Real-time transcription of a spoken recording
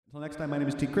Until next time, my name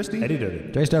is T. Christie. Eddie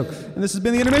Doty. Jay Stokes. And this has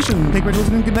been the Intermission. Thank you for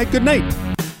listening. Good night. Good night.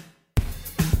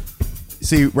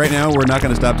 See, right now we're not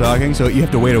going to stop talking, so you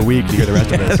have to wait a week to hear the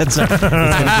rest of this. That's right. It's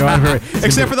gonna go on for,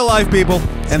 Except for the live people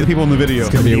and the people in the video.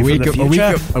 it's gonna be a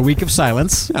a week of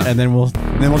silence, Yeah. and then we'll.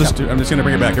 And then I'm just going to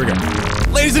bring it back. Here we go.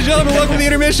 Ladies and gentlemen, welcome to the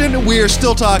Intermission. We are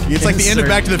still talking. It's like the end of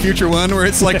Back to the Future one, where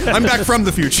it's like, I'm back from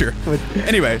the future.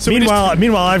 Anyway, so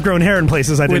Meanwhile, I've grown hair in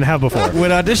places I didn't have before.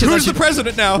 Would audition who's let the you,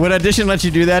 president now? Would audition let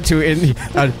you do that to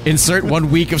insert 1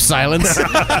 week of silence?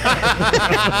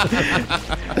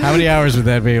 How many hours would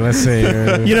that be? Let's see.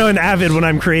 In Avid, when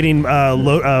I'm creating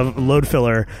load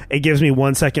filler, it gives me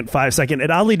 1 second, 5 second.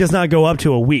 It oddly does not go up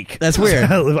to a week. That's weird.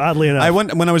 Oddly enough.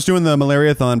 When I was doing the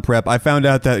Malariathon prep, I found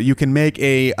out that you can make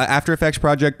a After Effects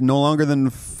project no longer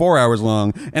than 4 hours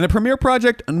long, and a Premiere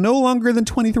project no longer than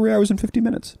 23 hours and 50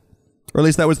 minutes. Or at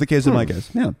least that was the case in my case.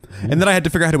 Yeah. And then I had to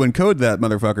figure out how to encode that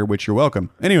motherfucker, which you're welcome.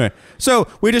 Anyway, so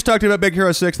we just talked about Big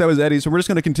Hero 6. That was Eddie. So we're just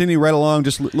going to continue right along,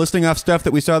 just listing off stuff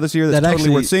that we saw this year that's totally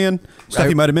worth seeing. Stuff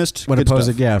you might have missed. Want to pose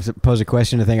a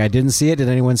question? I think I didn't see it. Did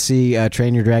anyone see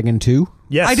Train Your Dragon 2?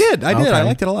 Yes. I did. Okay. I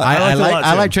liked it a lot.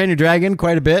 I like Train Your Dragon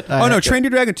quite a bit. Train Your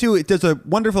Dragon 2, it does a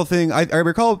wonderful thing. I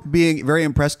recall being very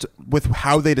impressed with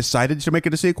how they decided to make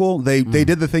it a sequel. They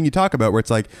did the thing you talk about where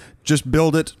it's like, just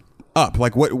build it up.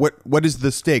 Like, what is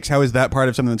the stakes? How is that part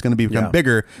of something that's going to become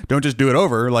bigger? Don't just do it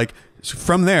over. Like,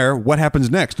 from there, what happens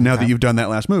next now that you've done that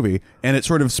last movie? And it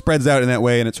sort of spreads out in that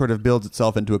way, and it sort of builds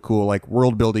itself into a cool, like,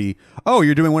 world-buildy, oh,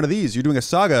 you're doing one of these. You're doing a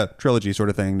saga trilogy sort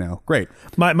of thing now. Great.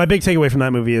 My big takeaway from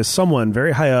that movie is someone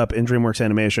very high up in DreamWorks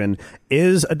Animation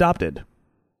is adopted.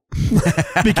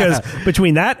 Because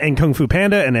between that and Kung Fu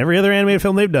Panda and every other animated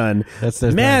film they've done, is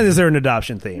there an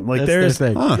adoption theme? Like, that's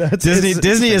their thing.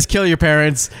 Disney is kill your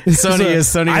parents. Sony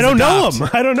is I don't know them.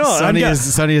 I don't know.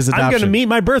 Sony is adoption. I'm going to meet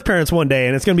my birth parents one day,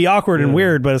 and it's going to be awkward and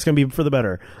weird, but it's going to be for the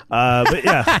better. But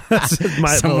yeah,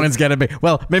 someone's got to be.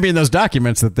 Well, maybe in those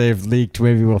documents that they've leaked,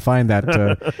 maybe we'll find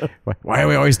that. Why are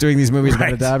we always doing these movies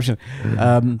about adoption?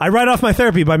 I write off my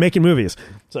therapy by making movies.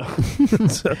 So, go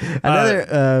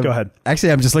ahead.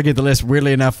 Actually, I'm just looking at the list.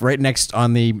 Weirdly enough, right next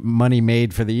on the money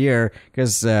made for the year,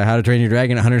 because How to Train Your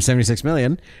Dragon, 176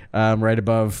 million, right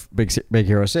above Big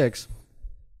Hero 6.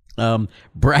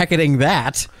 Bracketing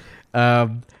that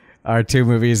are two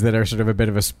movies that are sort of a bit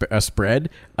of a spread.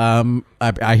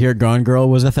 I hear Gone Girl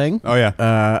was a thing. Oh yeah.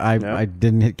 I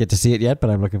didn't get to see it yet, but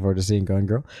I'm looking forward to seeing Gone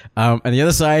Girl. And the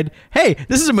other side, hey,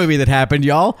 this is a movie that happened,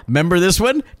 y'all. Remember this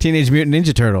one? Teenage Mutant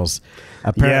Ninja Turtles.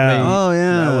 Apparently,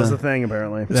 that was the thing.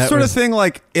 Apparently, it's the sort of thing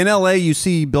like in LA, you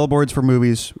see billboards for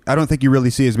movies. I don't think you really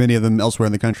see as many of them elsewhere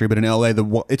in the country, but in LA,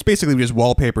 it's basically just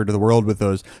wallpaper to the world with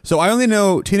those. So I only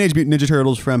know Teenage Mutant Ninja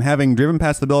Turtles from having driven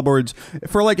past the billboards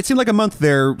for it seemed like a month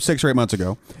there 6 or 8 months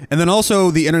ago, and then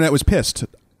also the internet was pissed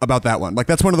about that one. Like,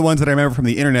 that's one of the ones that I remember from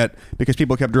the internet because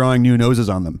people kept drawing new noses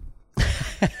on them.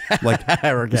 Like,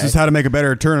 This is how to make a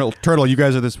better turtle. You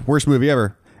guys are this worst movie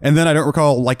ever. And then I don't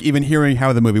recall even hearing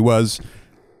how the movie was.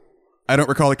 I don't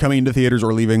recall it coming into theaters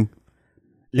or leaving.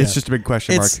 Yeah. It's just a big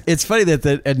question mark. It's funny that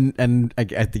and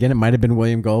again, it might have been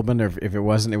William Goldman, or if it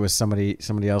wasn't, it was somebody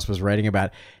else was writing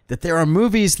about that. There are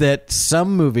movies that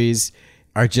some movies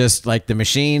are just like the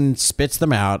machine spits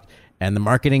them out. And the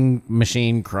marketing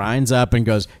machine grinds up and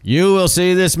goes, you will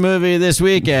see this movie this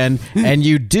weekend. And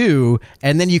you do.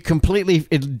 And then you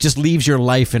it just leaves your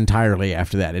life entirely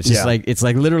after that. It's just it's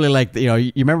like literally like,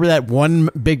 you remember that one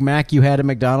Big Mac you had at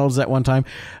McDonald's at one time?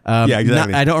 Yeah,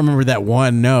 exactly. I don't remember that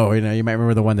one. No, you might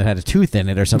remember the one that had a tooth in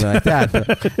it or something like that.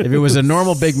 But if it was a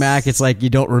normal Big Mac, it's like you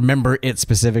don't remember it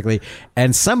specifically.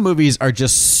 And some movies are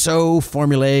just so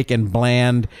formulaic and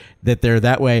bland that they're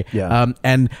that way. Yeah.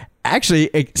 And actually,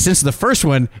 since the first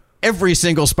one, every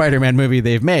single Spider-Man movie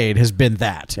they've made has been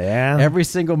that. Yeah. Every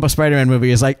single Spider-Man movie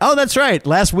is like, oh, that's right.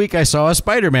 Last week I saw a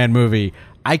Spider-Man movie.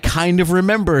 I kind of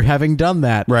remember having done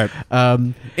that. Right.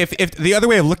 If the other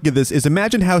way of looking at this is,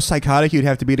 imagine how psychotic you'd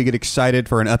have to be to get excited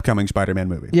for an upcoming Spider-Man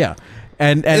movie. Yeah.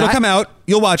 And it'll come out.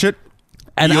 You'll watch it.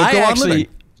 And I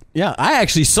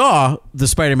actually saw the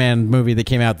Spider-Man movie that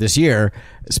came out this year,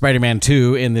 Spider-Man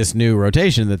 2, in this new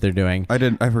rotation that they're doing.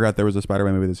 I forgot there was a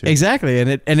Spider-Man movie this year. Exactly, and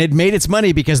it made its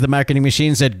money because the marketing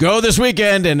machine said, go this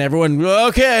weekend, and everyone,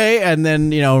 okay, and then,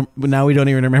 now we don't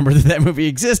even remember that movie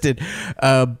existed.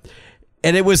 And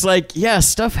it was like, yeah,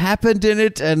 stuff happened in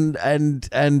it, and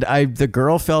the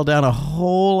girl fell down a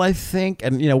hole, I think,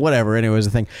 and whatever. Anyway, it was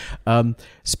a thing.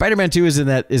 Spider-Man 2 is in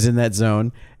that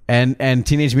zone. And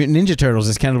Teenage Mutant Ninja Turtles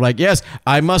is kind of like, yes,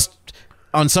 I must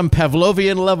on some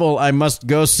Pavlovian level, I must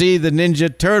go see the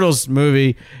Ninja Turtles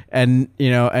movie. And,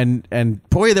 and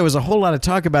boy, there was a whole lot of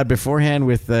talk about beforehand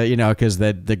with, because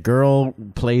the girl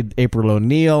played April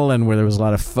O'Neil, and where there was a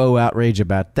lot of faux outrage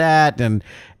about that. And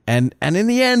in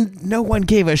the end, no one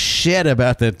gave a shit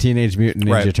about the Teenage Mutant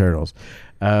Ninja Turtles.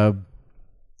 And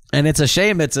it's a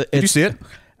shame. Did you see it?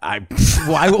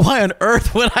 Why on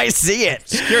earth would I see it?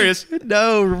 Just curious.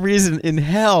 No reason in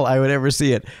hell I would ever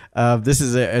see it. This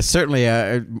is certainly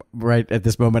right at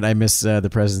this moment. I miss the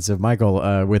presence of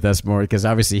Michael with us more, because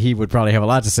obviously he would probably have a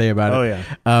lot to say about it. Oh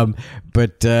yeah.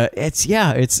 But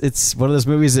it's one of those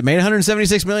movies that made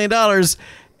 $176 million.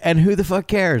 And who the fuck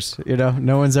cares?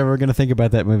 No one's ever going to think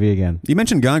about that movie again. You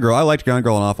mentioned Gone Girl. I liked Gone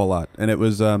Girl an awful lot, and it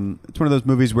was it's one of those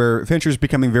movies where Fincher's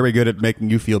becoming very good at making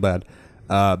you feel bad.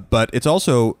 But it's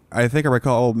also, I think I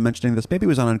recall mentioning this, maybe it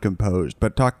was on Uncomposed,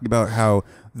 but talking about how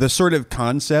the sort of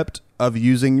concept of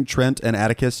using Trent and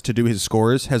Atticus to do his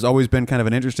scores has always been kind of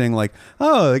an interesting, like,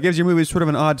 it gives your movie sort of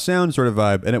an odd sound sort of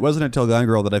vibe. And it wasn't until Gone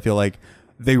Girl that I feel like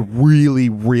they really,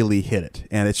 really hit it.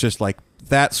 And it's just like,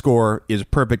 that score is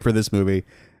perfect for this movie.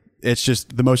 It's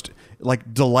just the most,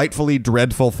 like, delightfully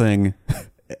dreadful thing.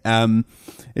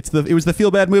 It was the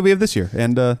feel bad movie of this year,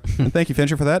 and thank you,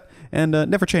 Fincher, for that. And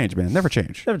never change, man, never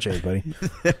change, buddy.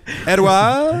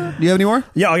 Edouard, do you have any more?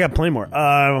 Yeah, I got plenty more.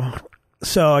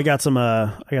 So I got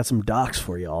some docs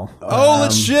for y'all.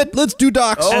 Let's do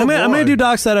docs. I'm gonna do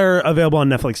docs that are available on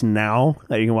Netflix now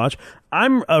that you can watch.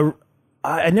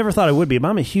 I never thought I would be, but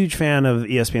I'm a huge fan of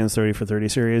ESPN's 30 for 30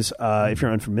 series. If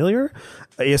you're unfamiliar,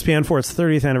 ESPN, for its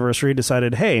 30th anniversary,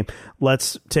 decided, hey,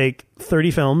 let's take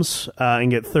 30 films and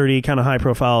get 30 kind of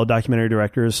high-profile documentary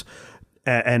directors,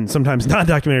 and sometimes not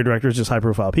documentary directors, just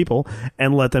high-profile people,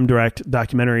 and let them direct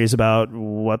documentaries about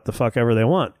what the fuck ever they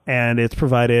want. And it's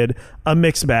provided a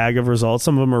mixed bag of results.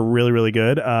 Some of them are really, really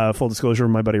good. Full disclosure,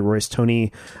 my buddy Royce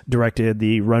Toney directed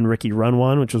the Run, Ricky, Run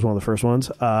one, which was one of the first ones.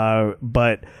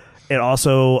 But it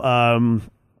also,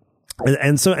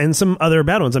 and some other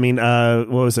bad ones. I mean, what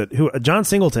was it? John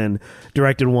Singleton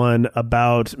directed one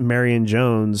about Marion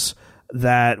Jones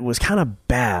that was kind of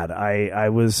bad. I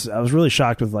was really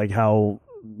shocked with like how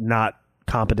not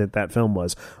competent that film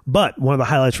was. But one of the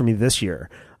highlights for me this year,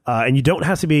 and you don't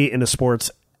have to be into sports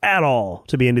at all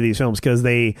to be into these films, because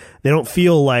they don't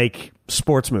feel like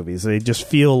sports movies. They just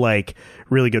feel like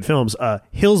really good films.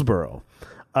 Hillsborough.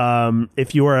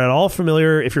 If you are at all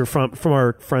familiar, if you're from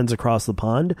our friends across the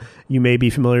pond, you may be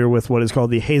familiar with what is called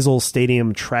the Hazel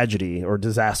Stadium tragedy or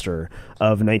disaster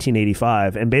of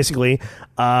 1985. And basically,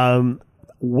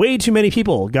 way too many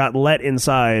people got let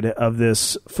inside of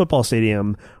this football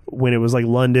stadium when it was like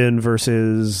London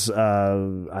versus,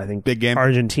 I think, big game,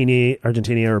 Argentina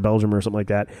or Belgium or something like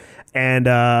that. And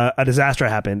a disaster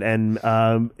happened, and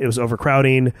it was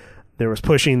overcrowding. There was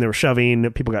pushing, there was shoving,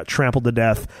 people got trampled to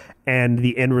death, and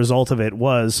the end result of it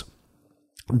was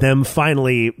them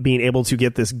finally being able to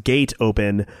get this gate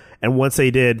open, and once they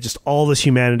did, just all this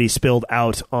humanity spilled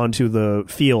out onto the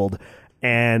field,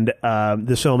 and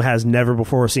this film has never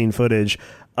before seen footage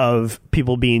of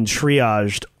people being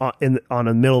triaged on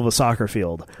the middle of a soccer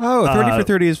field. 30 for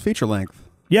 30 is feature length.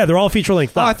 Yeah, they're all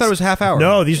feature-length thoughts. I thought it was half hour.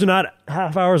 No, these are not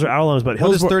half hours or hour longs. But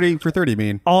what does 30 for 30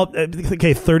 mean? 30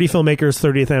 filmmakers,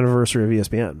 30th anniversary of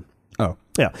ESPN. Oh.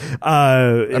 Yeah.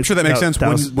 I'm sure that makes sense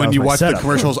when you watch the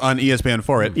commercials on ESPN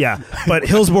for it. Yeah. But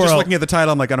Hillsborough... Just looking at the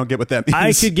title, I'm like, I don't get what that means.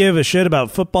 I could give a shit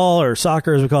about football or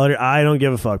soccer, as we call it. I don't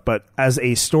give a fuck. But as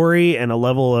a story and a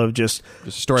level of just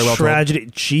story well tragedy...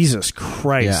 told. Jesus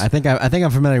Christ. Yeah, I think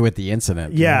I'm familiar with the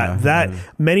incident. Yeah,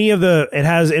 it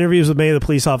has interviews with many of the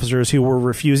police officers who were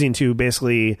refusing to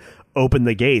basically open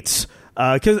the gates.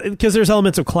 Because there's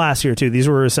elements of class here too. These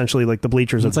were essentially like the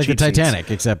bleachers of the Titanic,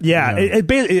 seats. except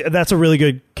that's a really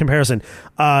good comparison.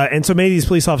 And so many of these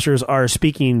police officers are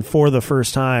speaking for the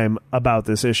first time about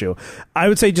this issue. I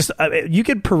would say just you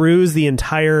could peruse the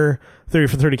entire 30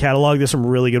 for 30 catalog. There's some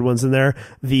really good ones in there.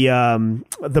 The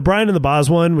Brian and the Boz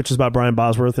one, which is about Brian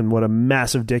Bosworth and what a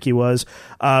massive dick he was.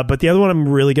 But the other one I'm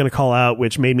really going to call out,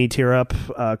 which made me tear up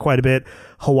quite a bit,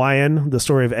 Hawaiian, the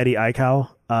story of Eddie Aikau.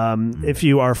 If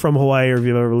you are from Hawaii or if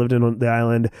you've ever lived in the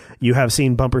island, you have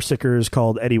seen bumper stickers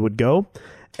called Eddie Would Go.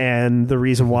 And the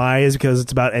reason why is because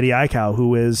it's about Eddie Aikau,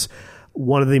 who is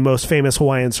one of the most famous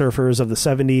Hawaiian surfers of the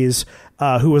 70s,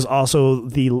 who was also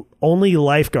the only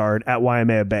lifeguard at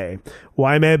Waimea Bay.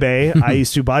 Waimea Bay, I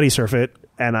used to body surf it,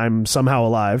 and I'm somehow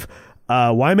alive.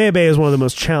 Waimea Bay is one of the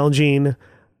most challenging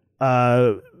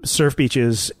surf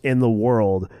beaches in the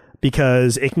world,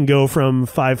 because it can go from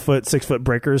 5-foot, 6-foot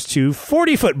breakers to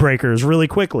 40-foot breakers really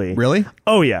quickly. Really?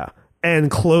 Oh, yeah. And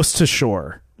close to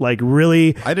shore. Like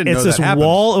really, I didn't it's know this that happened.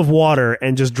 wall of water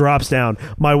and just drops down.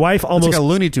 My wife It's almost like a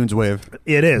Looney Tunes wave.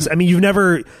 It is. I mean, you've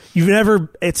never.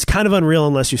 It's kind of unreal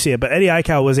unless you see it. But Eddie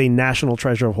Aikau was a national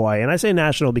treasure of Hawaii, and I say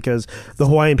national because the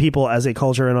Hawaiian people, as a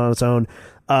culture and on its own,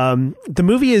 the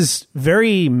movie is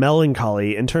very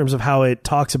melancholy in terms of how it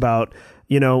talks about.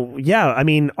 I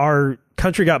mean, our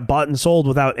country got bought and sold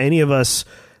without any of us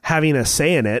having a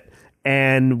say in it.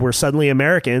 And we're suddenly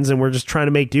Americans, and we're just trying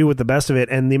to make do with the best of it.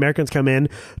 And the Americans come in,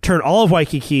 turn all of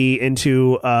Waikiki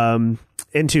into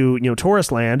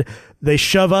tourist land. They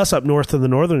shove us up north to the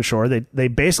northern shore. They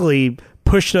basically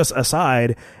pushed us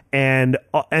aside, and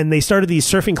they started these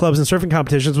surfing clubs and surfing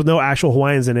competitions with no actual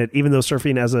Hawaiians in it, even though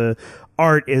surfing as a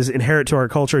art is inherent to our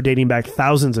culture, dating back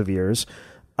thousands of years.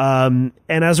 And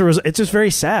as a result, it's just very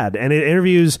sad. And it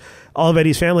interviews all of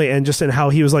Eddie's family and just in how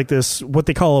he was like this, what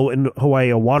they call in Hawaii,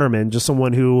 a waterman, just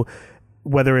someone who,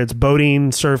 whether it's boating,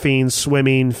 surfing,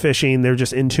 swimming, fishing, they're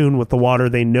just in tune with the water.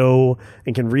 They know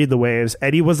and can read the waves.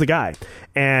 Eddie was the guy.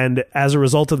 And as a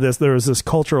result of this, there was this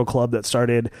cultural club that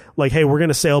started like, hey, we're going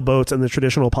to sail boats in the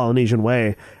traditional Polynesian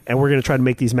way, and we're going to try to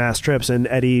make these mass trips. And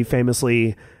Eddie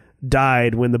famously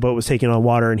died when the boat was taking on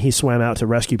water, and he swam out to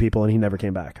rescue people, and he never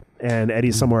came back. And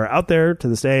Eddie's somewhere out there to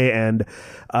this day. And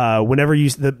whenever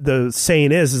the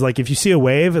saying is like, if you see a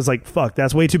wave, it's like, fuck,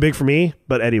 that's way too big for me,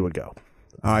 but Eddie would go.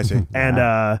 Oh, I see.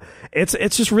 And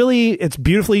it's just really, it's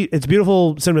beautiful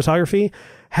cinematography.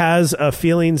 Has a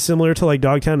feeling similar to like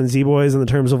Dogtown and Z-Boys in the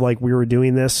terms of like, we were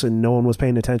doing this and no one was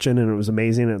paying attention, and it was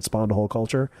amazing, and it spawned a whole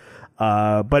culture.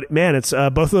 But man, it's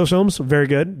both of those films very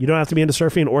good. You don't have to be into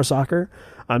surfing or soccer.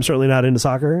 I'm certainly not into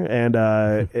soccer, and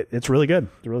it's really good.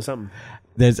 It's really something.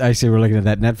 There's actually, we're looking at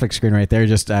that Netflix screen right there.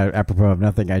 Just apropos of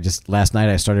nothing, last night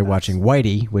I started watching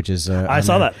Whitey, which is I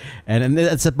saw that, and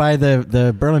it's by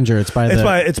the Berlinger.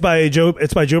 It's by Joe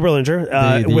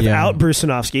Berlinger without Bruce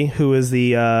Sinofsky, who is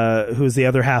the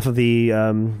other half of the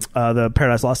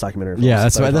Paradise Lost documentary. Yeah,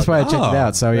 that's why I checked it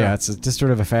out. So yeah, it's just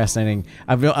sort of a fascinating.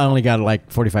 I only got like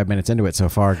 45 minutes into it so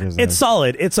far. It's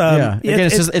solid. It's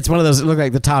it's one of those. It looked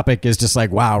like the topic is just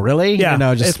like, wow, really? Yeah,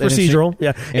 it's procedural.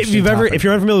 Yeah, if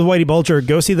you're unfamiliar with Whitey Bulger,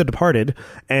 go see The Departed,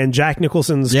 and Jack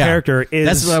Nicholson's character is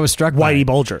that's what I was struck Whitey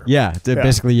by. Bulger. Yeah,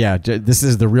 basically, this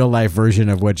is the real life version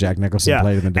of what Jack Nicholson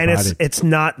played in The Departed, and it's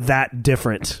not that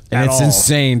different. And it's all.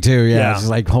 Insane too. Yeah, it's just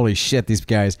like, holy shit, these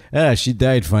guys. She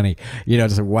died funny.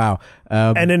 Just like, wow.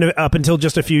 And then up until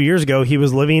just a few years ago, he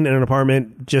was living in an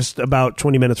apartment just about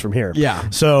 20 minutes from here. Yeah.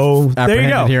 So there you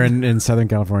go. Here in Southern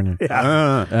California.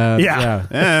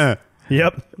 Yeah.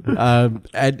 Yep.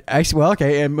 Actually, well,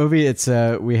 okay. A movie. It's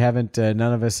we haven't. None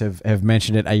of us have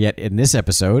mentioned it yet in this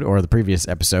episode or the previous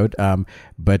episode.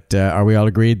 But are we all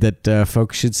agreed that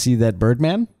folks should see that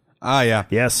Birdman? Yeah.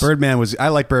 Yes. Birdman was. I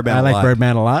like Birdman. I like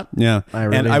Birdman a lot. Yeah.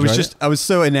 I was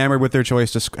so enamored with their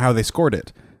choice to how they scored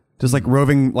it. Just like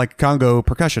roving like Congo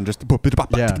percussion, just for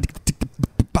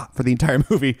the entire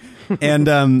movie.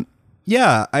 And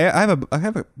yeah, I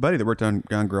have a buddy that worked on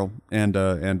Gone Girl and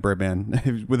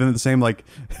Birdman within the same like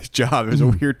job. It was a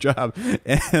weird job,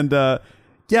 and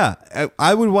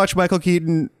I would watch Michael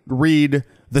Keaton read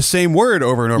the same word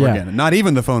over and over again, not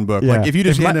even the phone book. Like if you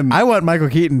just hand him, I want Michael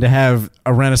Keaton to have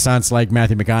a renaissance like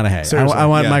Matthew McConaughey. I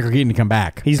want Michael Keaton to come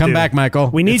back. Come back, Michael.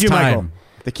 We need it's you, time. Michael.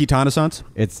 The Keatonaissance?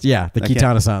 The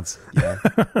Keatonaissance.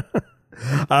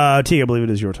 T, I believe it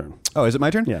is your turn. Oh, is it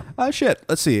my turn? Yeah. Shit.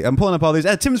 Let's see. I'm pulling up all these.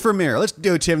 Tim's Vermeer. Let's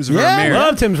do Tim's Vermeer.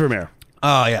 Love Tim's Vermeer.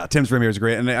 Oh, yeah. Tim's Vermeer is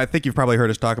great. And I think you've probably heard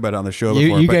us talk about it on the show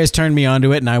before. You guys turned me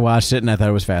onto it, and I watched it, and I thought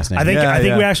it was fascinating. I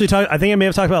think we actually talked. I think I may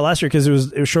have talked about it last year because it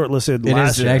was shortlisted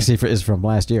last year. It actually is from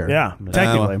last year. Yeah,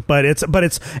 technically. But it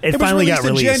finally got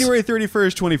released. January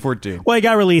 31st, 2014. Well, it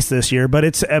got released this year, but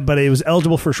it was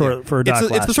eligible for a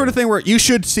doc. It's the sort of thing where you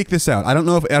should seek this out. I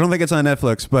don't think it's on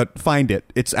Netflix, but find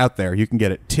it. It's out there. You can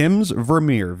get it. Tim's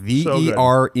Vermeer.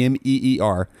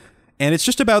 Vermeer. And it's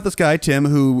just about this guy, Tim,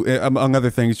 who, among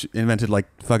other things, invented like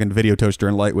fucking video toaster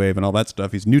and Lightwave and all that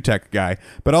stuff. He's a new tech guy.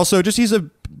 But also just he's a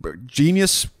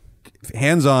genius,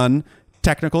 hands-on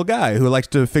technical guy who likes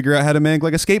to figure out how to make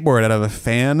like a skateboard out of a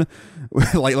fan,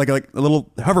 like a little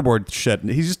hoverboard shit.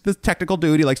 He's just this technical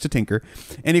dude. He likes to tinker.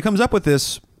 And he comes up with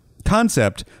this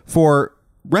concept for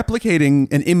replicating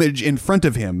an image in front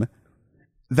of him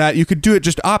that you could do it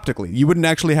just optically. You wouldn't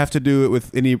actually have to do it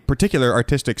with any particular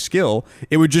artistic skill.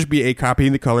 It would just be a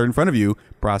copying the color in front of you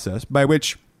process, by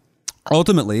which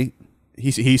ultimately,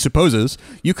 he supposes,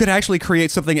 you could actually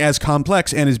create something as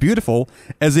complex and as beautiful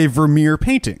as a Vermeer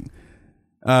painting,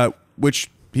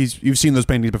 which you've seen those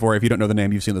paintings before. If you don't know the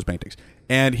name, you've seen those paintings.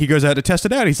 And he goes out to test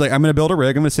it out. He's like, I'm going to build a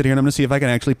rig. I'm going to sit here and I'm going to see if I can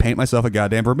actually paint myself a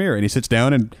goddamn Vermeer. And he sits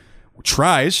down and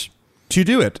tries. to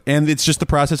do it. And it's just the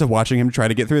process of watching him try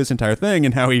to get through this entire thing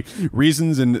and how he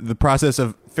reasons and the process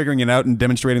of figuring it out and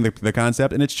demonstrating the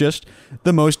concept. And it's just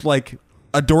the most like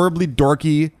adorably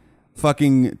dorky,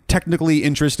 fucking technically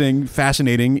interesting,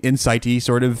 fascinating, insighty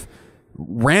sort of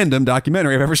random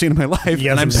documentary I've ever seen in my life.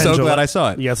 And I'm so glad I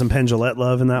saw it. You got some Penn Jillette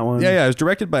love in that one. Yeah. It was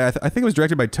directed by, I think it was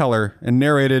directed by Teller and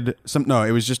narrated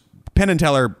it was just Penn and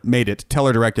Teller made it.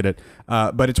 Teller directed it.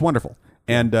 But it's wonderful.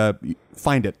 And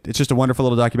find it. It's just a wonderful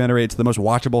little documentary. It's the most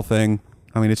watchable thing.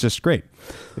 I mean, it's just great.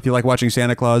 If you like watching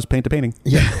Santa Claus paint a painting.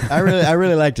 Yeah, I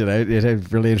really liked it. It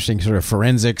had really interesting sort of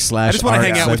forensic / I just want to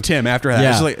hang out with Tim after that.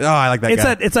 Yeah. Like, I like that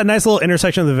guy. It's that nice little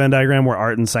intersection of the Venn diagram where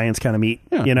art and science kind of meet,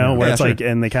 where it's like,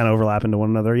 and they kind of overlap into one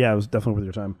another. Yeah, it was definitely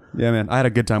worth your time. Yeah, man. I had a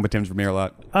good time with Tim's premiere a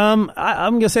lot. I'm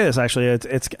going to say this, actually.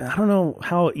 It's I don't know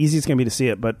how easy it's going to be to see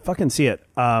it, but fucking see it.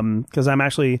 Because I'm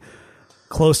actually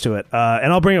close to it.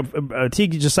 And I'll bring up,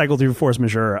 Teague just cycled through Force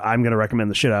Majeure. I'm going to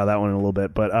recommend the shit out of that one in a little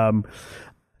bit. But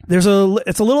it's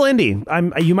a little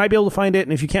indie. You might be able to find it,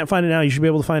 and if you can't find it now, you should be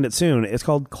able to find it soon. It's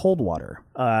called Coldwater.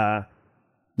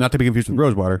 Not to be confused with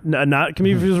Rosewater. Not to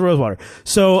be confused with Rosewater.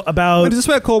 So about... Wait, is this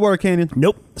about Coldwater Canyon?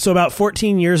 Nope. So about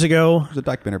 14 years ago... There's a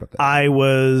documentary about that. I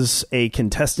was a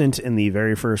contestant in the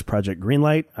very first Project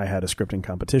Greenlight. I had a scripting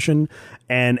competition,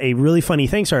 and a really funny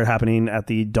thing started happening at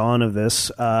the dawn of this,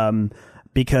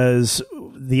 because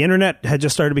the internet had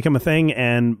just started to become a thing,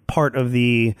 and part of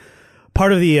the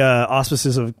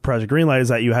auspices of Project Greenlight is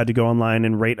that you had to go online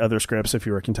and rate other scripts if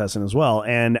you were a contestant as well.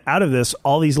 And out of this,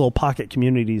 all these little pocket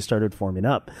communities started forming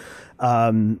up.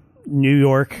 New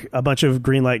York, a bunch of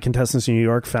Greenlight contestants in New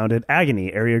York founded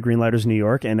Agony, Area Greenlighters New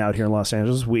York, and out here in Los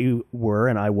Angeles,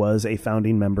 I was a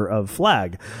founding member of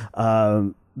FLAG,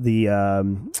 the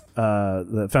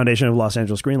Foundation of Los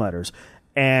Angeles Greenlighters.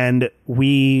 And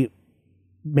we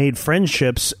made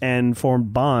friendships and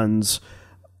formed bonds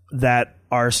that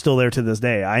are still there to this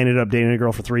day. I ended up dating a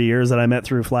girl for 3 years that I met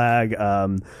through FLAG.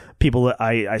 People that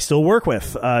I still work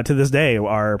with to this day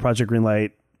are Project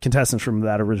Greenlight contestants from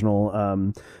that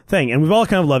original thing. And we've all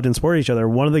kind of loved and supported each other.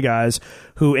 One of the guys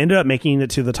who ended up making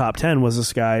it to the top 10 was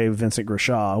this guy, Vincent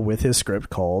Grishaw, with his script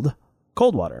called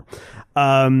Coldwater.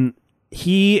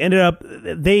 He ended up,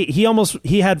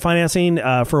 he had financing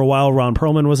for a while. Ron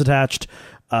Perlman was attached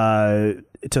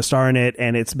to star in it,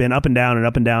 and it's been up and down and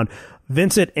up and down.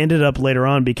 Vincent ended up later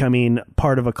on becoming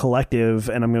part of a collective,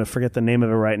 and I'm going to forget the name of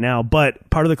it right now, but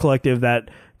part of the collective that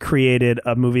created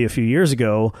a movie a few years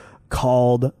ago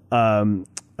called, oh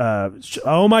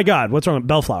my God, what's wrong with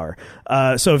Bellflower?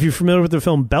 So if you're familiar with the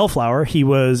film Bellflower, he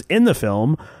was in the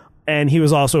film, and he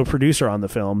was also a producer on the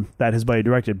film that his buddy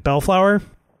directed. Bellflower,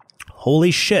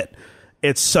 holy shit.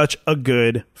 It's such a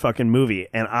good fucking movie.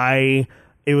 And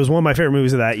it was one of my favorite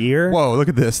movies of that year. Whoa, look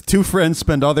at this. Two friends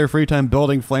spend all their free time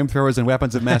building flamethrowers and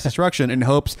weapons of mass destruction in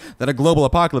hopes that a global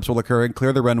apocalypse will occur and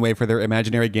clear the runway for their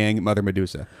imaginary gang, Mother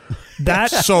Medusa.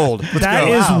 That's sold. Let's that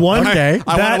go. Is wow. one. Okay.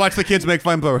 I want to watch the kids make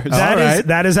flamethrowers.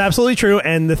 That is absolutely true.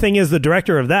 And the thing is, the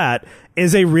director of that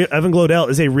is Evan Glodell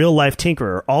is a real life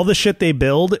tinkerer. All the shit they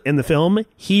build in the film,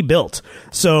 he built.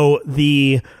 So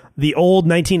the old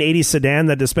 1980s sedan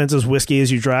that dispenses whiskey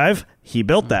as you drive, he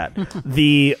built that.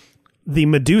 The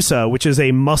Medusa, which is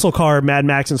a muscle car Mad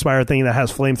Max inspired thing that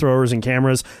has flamethrowers and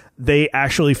cameras, they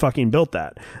actually fucking built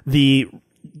that. The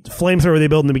flamethrower they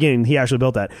built in the beginning, he actually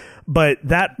built that. But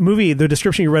that movie, the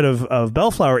description you read of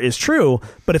Bellflower is true,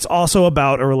 but it's also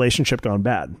about a relationship gone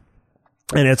bad.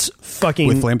 And it's fucking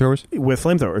with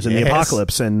flamethrowers and the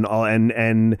apocalypse and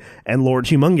Lord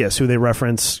Humongous, who they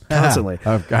reference constantly.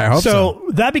 I hope so.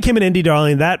 That became an indie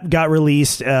darling. That got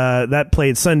released. That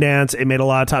played Sundance. It made a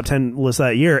lot of top 10 lists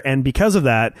that year. And because of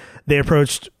that, they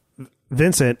approached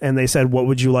Vincent and they said, "What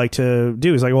would you like to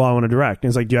do?" He's like, "Well, I want to direct." And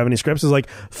he's like, "Do you have any scripts?" He's like,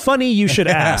 "Funny, you should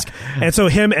ask." And so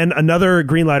him and another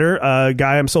Greenlighter, a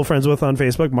guy I'm still friends with on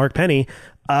Facebook, Mark Penny,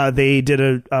 they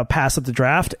did a pass at the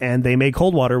draft, and they made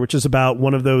Coldwater, which is about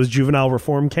one of those juvenile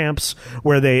reform camps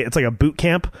where it's like a boot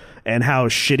camp, and how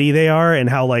shitty they are, and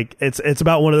how like it's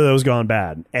about one of those gone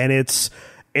bad, and it's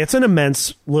an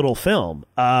immense little film.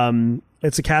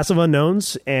 It's a cast of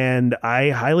unknowns, and I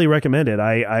highly recommend it.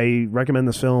 I recommend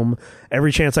this film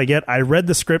every chance I get. I read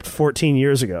the script 14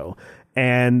 years ago,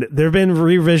 and there have been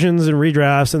revisions and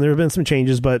redrafts, and there have been some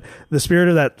changes, but the spirit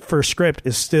of that first script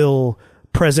is still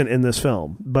present in this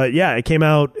film. But yeah, it came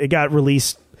out, it got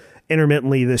released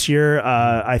intermittently this year.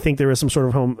 I think there was some sort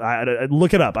of home,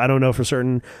 look it up. I don't know for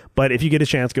certain, but if you get a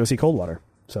chance, go see Coldwater.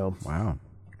 So wow.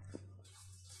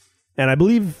 And I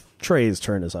believe Trey's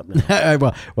turn is up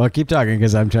now. well, keep talking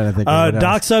because I'm trying to think.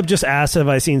 Doc Sub just asked, "Have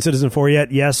I seen Citizen 4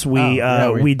 yet?" Yes, we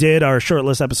did our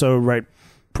shortlist episode right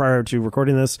prior to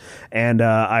recording this, and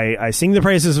I sing the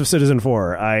praises of Citizen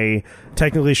 4. I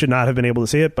technically should not have been able to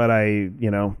see it, but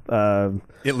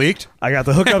it leaked. I got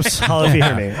the hookups. Holla if you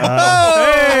hear me.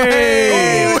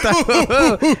 Hey!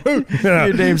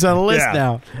 Your name's on the list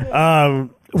now.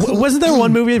 Wasn't there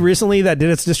one movie recently that did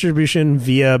its distribution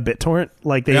via BitTorrent?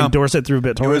 Like they endorsed it through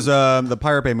BitTorrent. It was the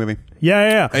Pirate Bay movie.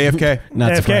 Yeah. AFK.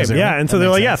 Not AFK. surprising. Yeah, and so they're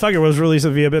like, fuck it, was released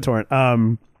via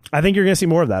BitTorrent. I think you're going to see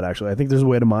more of that, actually. I think there's a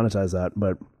way to monetize that,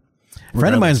 but... A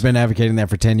friend of mine's been advocating that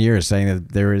for 10 years, saying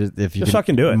that if you just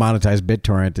fucking do it. monetize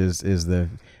BitTorrent is the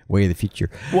way of the future.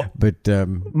 Well, but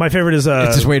my favorite is...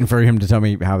 it's just waiting for him to tell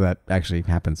me how that actually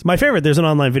happens. My favorite, there's an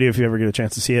online video, if you ever get a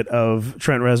chance to see it, of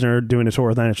Trent Reznor doing a tour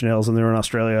with Nine Inch Nails, and they were in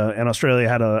Australia, and Australia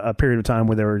had a period of time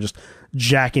where they were just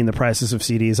jacking the prices of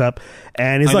CDs up,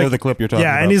 and he's I know the clip you're talking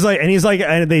about. and he's like,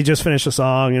 and they just finished a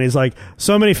song, and he's like,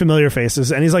 so many familiar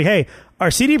faces, and he's like, hey, are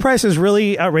CD prices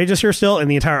really outrageous here still? And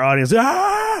the entire audience,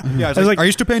 Yeah, it's like, are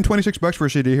you still paying $26 for a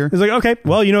CD here? He's like, okay,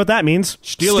 well, you know what that means.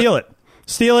 Steal it.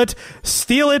 Steal it.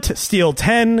 Steal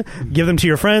 10. Give them to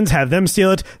your friends. Have them steal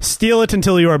it. Steal it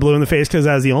until you are blue in the face, because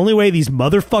that is the only way these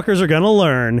motherfuckers are going to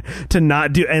learn to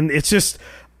not do. And it's just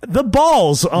the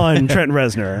balls on Trent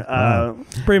Reznor.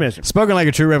 Pretty amazing. Spoken like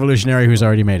a true revolutionary who's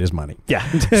already made his money. Yeah,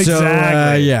 exactly. So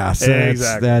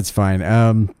that's fine.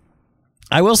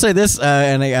 I will say this,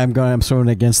 and I'm swimming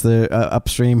against the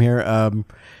upstream here.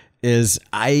 Is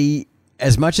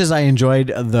as much as I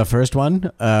enjoyed the first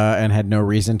one and had no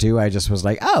reason to, I just was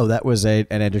like, oh, that was an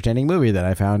entertaining movie that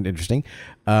I found interesting.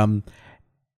 I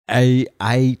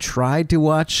tried to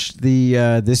watch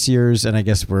the this year's, and I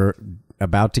guess we're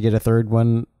about to get a third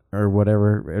one or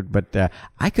whatever, but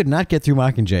I could not get through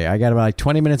Mockingjay. I got about like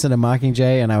 20 minutes into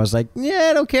Mockingjay, and I was like, yeah,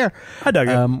 I don't care. I dug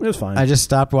it. It was fine. I just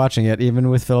stopped watching it, even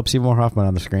with Philip Seymour Hoffman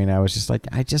on the screen. I was just like,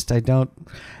 I don't.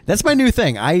 That's my new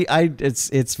thing.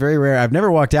 It's very rare. I've never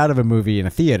walked out of a movie in a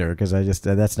theater because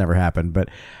that's never happened. But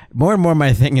more and more,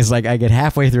 my thing is like I get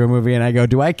halfway through a movie and I go,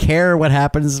 do I care what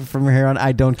happens from here on?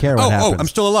 I don't care what happens. I'm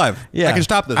still alive. Yeah, I can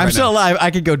stop this. I'm still alive.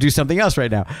 I could go do something else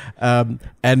right now.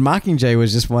 And Mockingjay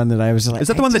was just one that I was like, is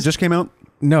that the one that just came out?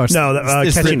 No, it's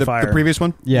Catching Fire. The previous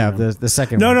one? Yeah, the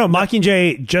second one. No,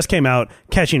 Mockingjay just came out.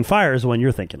 Catching Fire is the one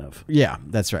you're thinking of. Yeah,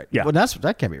 that's right. Yeah. Well,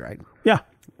 that can't be right. Yeah.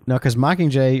 No, because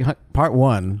Mockingjay Part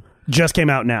 1 just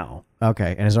came out now.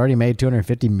 Okay, and has already made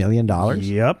 $250 million?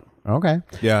 Yep. Okay.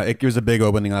 Yeah, it was a big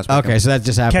opening last week. Okay, so that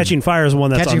just happened. Catching Fire is the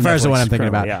one that's Catching on Fire is the Netflix one I'm thinking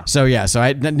about. Yeah. So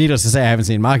I needless to say, I haven't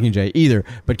seen Mockingjay either,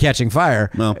 but Catching Fire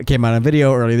came out on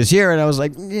video early this year, and I was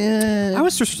like, yeah.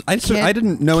 I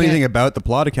didn't know anything about the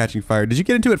plot of Catching Fire. Did you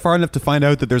get into it far enough to find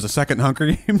out that there's a second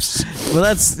Hunger Games? Well,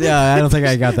 I don't think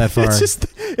I got that far.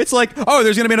 It's like, oh,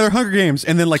 there's going to be another Hunger Games,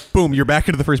 and then like, boom, you're back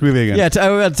into the first movie again. Yeah,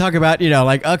 I want to talk about,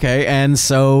 like, okay, and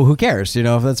so who cares?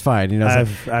 If that's fine.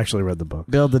 I've actually read the book.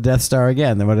 Build the Death Star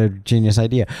again. Then what a genius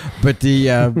idea. But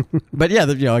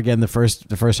again, the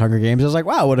first Hunger Games, I was like,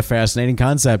 wow, what a fascinating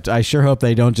concept. I sure hope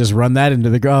they don't just run that into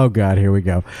the oh god, here we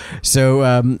go. So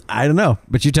I don't know,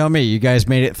 but you tell me. You guys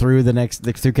made it through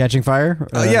through Catching Fire?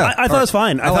 Yeah, I thought it was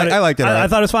fine. I liked it. I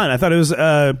thought it was fine. I thought it was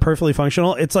perfectly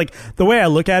functional. It's like the way I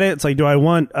look at it. It's like, do I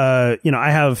want? I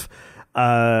have.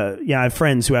 I have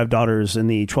friends who have daughters in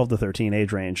the 12 to 13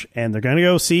 age range, and they're going to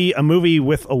go see a movie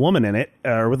with a woman in it,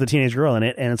 or with a teenage girl in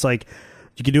it, and it's like,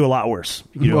 you could do a lot worse.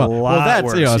 You could do a lot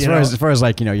worse. As far as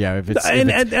like, if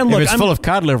it's full of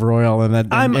cod liver oil and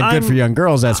good for young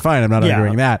girls, that's fine. I'm not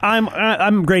arguing that.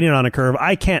 I'm grading on a curve.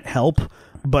 I can't help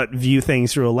but view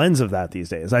things through a lens of that these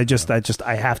days. I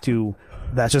have to.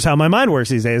 That's just how my mind works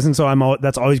these days, and so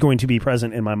that's always going to be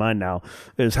present in my mind now.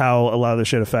 Is how a lot of the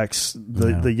shit affects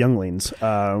the younglings.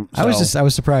 I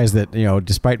was surprised that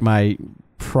despite my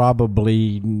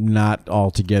probably not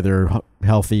altogether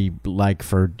healthy like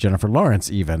for Jennifer Lawrence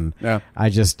even. Yeah. I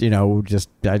was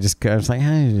like,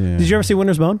 hey. Did you ever see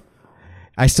Winter's Bone?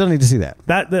 I still need to see that.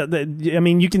 I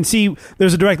mean, you can see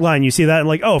there's a direct line. You see that and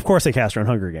like, oh, of course they cast her in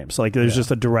Hunger Games. Like there's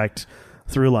just a direct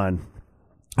through line.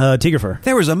 Tigerfur.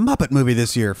 There was a Muppet movie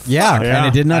this year. Yeah, and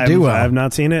it did not do well. I have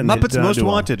not seen it. Muppets Most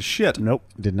Wanted. Shit. Nope.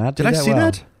 Did not do that well. Did I see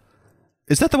well. that?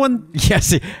 Is that the one?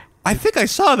 Yes. I think I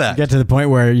saw that. Get to the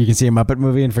point where you can see a Muppet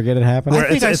movie and forget it happened. I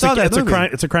think I saw that movie.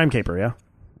 It's a crime caper, yeah.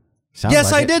 Sounds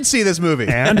yes, like I did see this movie.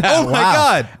 And oh my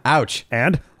god! Ouch!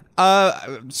 And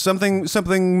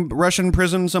something Russian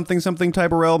prison something Ty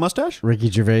Burrell mustache. Ricky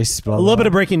Gervais. A little bit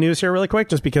of breaking news here, really quick,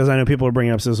 just because I know people are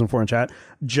bringing up Citizen 4 in chat.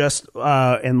 Just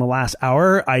in the last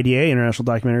hour, IDA International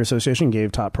Documentary Association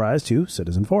gave top prize to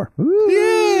Citizen 4.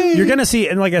 Yay! You're gonna see,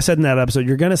 and like I said in that episode,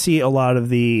 you're gonna see a lot of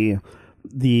the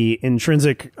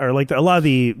intrinsic, or like a lot of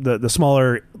the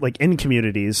smaller like in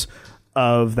communities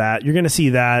of that. You're gonna see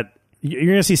that you're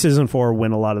going to see Citizen 4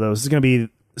 win a lot of those. It's going to be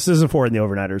Citizen 4 and the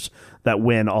Overnighters that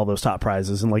win all those top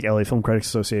prizes, and like LA Film Critics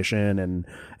Association and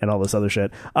all this other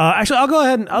shit. Actually, I'll go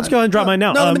ahead and drop mine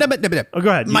now. No, go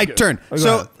ahead. My turn.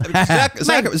 So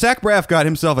Zach Braff got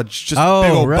himself a big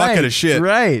old bucket of shit,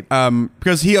 right?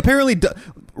 Because he apparently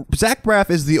Zach Braff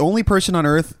is the only person on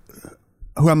Earth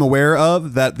who I'm aware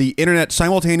of that the internet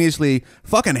simultaneously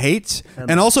fucking hates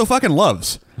and also fucking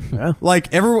loves. Yeah.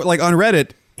 Like everyone, like on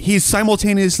Reddit, he's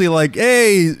simultaneously like,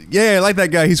 hey, yeah, I like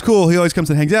that guy. He's cool. He always comes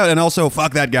and hangs out. And also,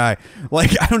 fuck that guy.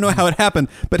 Like, I don't know how it happened.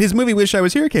 But his movie, Wish I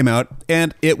Was Here, came out.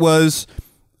 And it was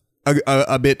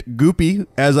a bit goopy,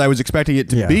 as I was expecting it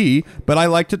to be. But I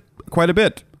liked it quite a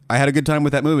bit. I had a good time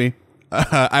with that movie.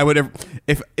 I would have,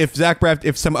 if Zach Braff,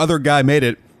 if some other guy made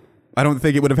it, I don't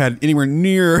think it would have had anywhere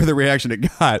near the reaction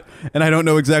it got. And I don't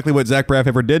know exactly what Zach Braff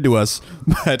ever did to us.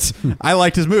 But I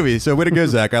liked his movie. So way to go,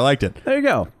 Zach. I liked it. There you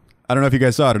go. I don't know if you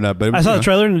guys saw it or not, but I saw the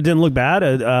trailer and it didn't look bad.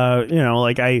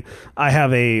 Like I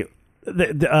have a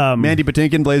Mandy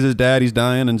Patinkin plays his dad. He's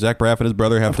dying, and Zach Braff and his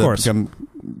brother have to become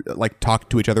like talk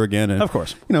to each other again. And, of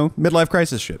course, midlife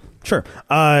crisis shit. Sure.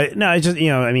 No, I just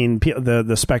I mean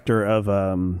the specter of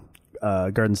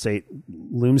Garden State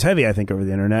looms heavy, I think, over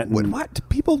the internet. What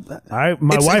people? My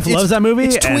wife loves that movie.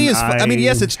 It's twee as fuck. I mean,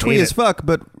 yes, it's twee as fuck,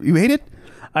 but you hate it.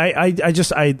 There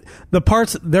are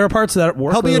parts that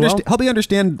work. Help me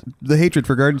understand the hatred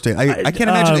for Garden State. I can't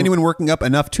imagine anyone working up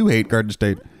enough to hate Garden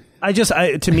State.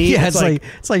 To me,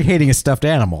 it's like hating a stuffed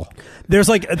animal. There's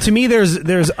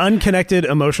there's unconnected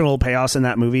emotional payoffs in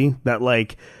that movie that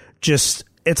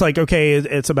it's like, okay,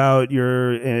 it's about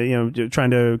your,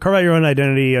 trying to carve out your own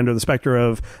identity under the specter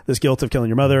of this guilt of killing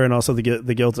your mother, and also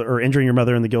the guilt or injuring your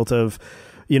mother, and the guilt of,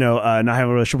 not having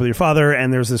a relationship with your father.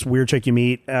 And there's this weird chick you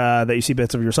meet that you see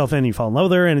bits of yourself in, and you fall in love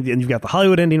with her, and you've got the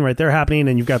Hollywood ending right there happening,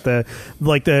 and you've got to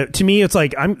me, it's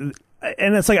like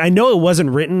I know it wasn't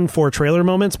written for trailer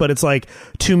moments, but it's like,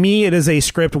 to me, it is a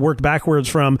script worked backwards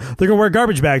from they're gonna wear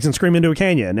garbage bags and scream into a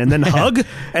canyon and then hug,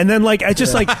 and then that's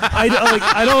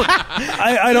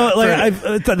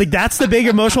the big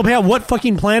emotional payoff. What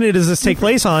fucking planet does this take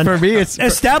place on? For me, it's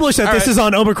established that this is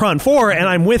on Omicron 4, and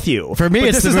I'm with you. For me,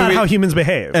 this is not how humans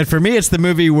behave. And for me, it's the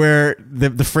movie where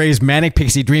the phrase "manic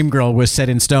pixie dream girl" was set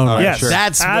in stone. Yes, sure.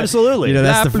 That's absolutely.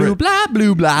 That's blah, blah,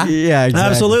 blah, blah. Yeah,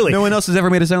 exactly. Absolutely. No one else has ever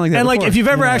made it sound like that. And before. if you've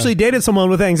ever actually dated someone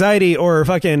with anxiety or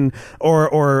fucking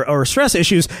or stress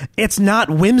issues, it's not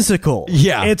whimsical.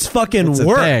 Yeah, it's fucking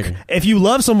work. If you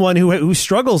love someone who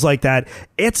struggles like that,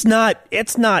 it's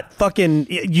not fucking.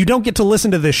 You don't get to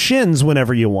listen to the Shins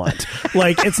whenever you want.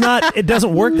 It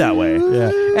doesn't work that way.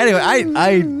 Yeah. Anyway,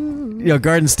 I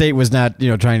Garden State was not,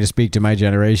 trying to speak to my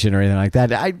generation or anything like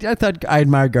that. I thought I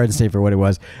admired Garden State for what it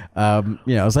was. I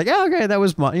was like, oh, okay, that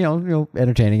was,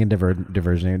 entertaining and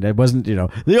diverging. It wasn't,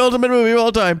 the ultimate movie of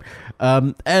all time.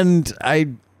 And I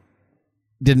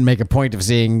didn't make a point of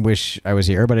seeing Wish I Was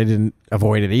Here, but I didn't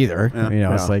avoid it either. I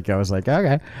was like,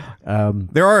 okay.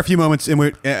 There are a few moments in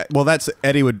which, that's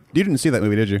Eddie you didn't see that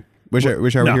movie, did you? Wish I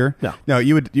Were Here? No,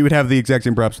 you would have the exact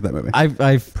same props with that movie.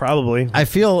 I probably. I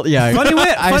feel, Funny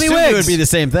wit. I Funny assumed wigs. it would be the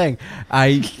same thing.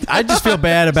 I just feel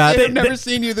bad about. I've never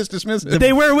seen you this dismissive.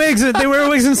 They wear wigs. They wear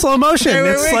wigs in slow motion.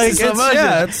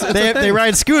 They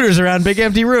ride scooters around big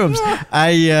empty rooms.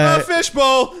 A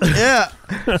fishbowl. Yeah.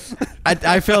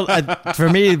 I felt for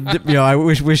me, I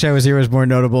wish I Was Here was more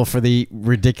notable for the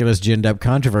ridiculous ginned up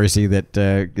controversy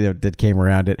that came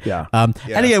around it. Yeah.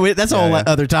 Anyway, that's a whole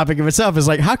other topic of itself. Is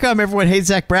like, how come everyone hates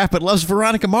Zach Braff but loves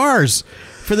Veronica Mars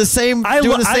for the same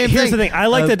doing the same thing? Here's the thing. I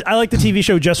like the TV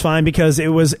show just fine because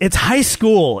it's high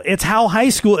school. It's how high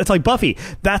school. It's like Buffy.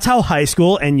 That's how high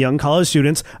school and young college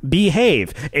students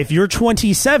behave. If you're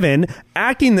 27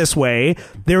 acting this way,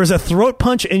 there is a throat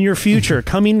punch in your future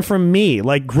coming from me.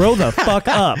 Like, grow the fuck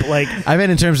up. Like, I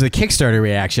meant in terms of the Kickstarter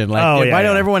reaction. Like, why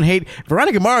don't everyone hate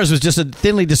Veronica Mars? Was just a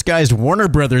thinly disguised Warner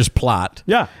Brothers plot.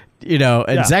 Yeah.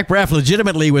 Zach Braff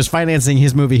legitimately was financing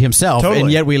his movie himself,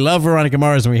 and yet we love Veronica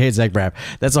Mars and we hate Zach Braff.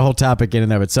 That's a whole topic in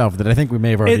and of itself that I think we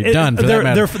may have already done.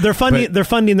 They're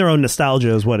funding their own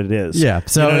nostalgia, is what it is. Yeah,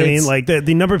 so what I mean, like the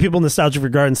number of people nostalgic for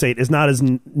Garden State is not as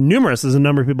numerous as the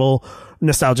number of people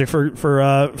nostalgic for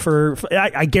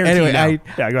I guarantee. Anyway,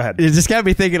 go ahead. It just got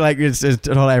me thinking. Like, it's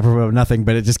totally apropos of nothing,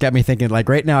 but it just got me thinking. Like,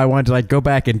 right now, I want to go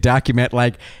back and document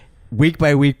week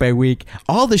by week by week,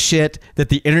 all the shit that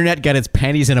the internet got its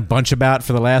panties in a bunch about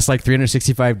for the last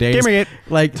 365 days. Gamergate.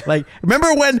 Like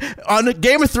remember when on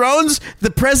Game of Thrones the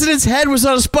president's head was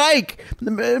on a spike?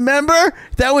 Remember?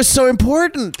 That was so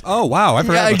important. Oh wow, I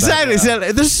forgot. Yeah, about exactly. That.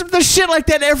 Yeah. There's shit like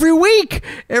that every week.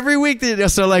 Every week.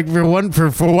 So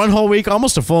for one whole week,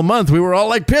 almost a full month, we were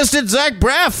all pissed at Zach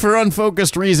Braff for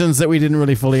unfocused reasons that we didn't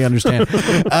really fully understand.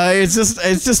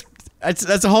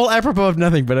 That's a whole apropos of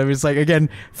nothing, but I was again,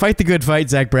 fight the good fight,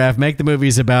 Zach Braff. Make the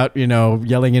movies about,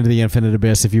 yelling into the infinite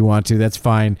abyss if you want to. That's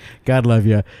fine. God love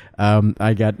you.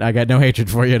 I got no hatred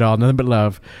for you at all. Nothing but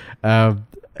love. And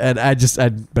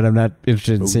but I'm not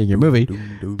interested in seeing your movie.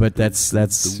 But that's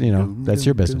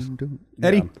your business.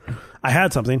 Eddie, I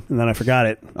had something and then I forgot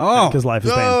it. Oh, because life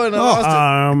is pain. And I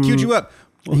lost it. Queued you up.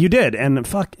 You did, and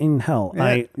fucking hell,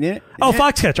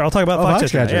 Foxcatcher. I'll talk about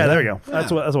Foxcatcher. Yeah, there we go.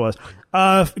 That's what it was.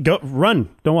 Go run,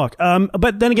 don't walk.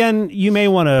 But then again, you may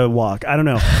want to walk. I don't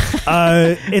know.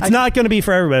 It's not going to be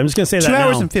for everybody. I'm just going to say that 2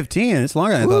 hours now. and 15. It's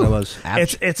longer than I thought it was.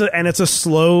 It's a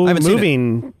slow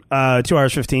moving 2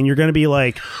 hours 15. You're going to be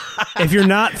if you're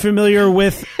not familiar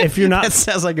with, that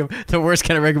sounds like the worst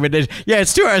kind of recommendation. Yeah,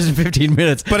 it's 2 hours and 15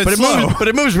 minutes, but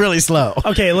it moves really slow.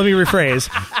 Okay, let me rephrase.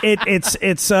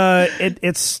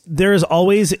 There is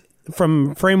always,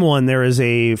 from frame one, there is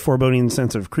a foreboding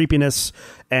sense of creepiness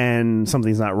and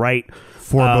something's not right.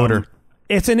 Foreboder.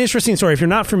 It's an interesting story. If you're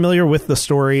not familiar with the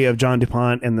story of John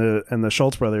DuPont and the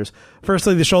Schultz brothers,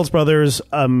 firstly, the Schultz brothers,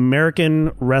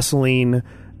 American wrestling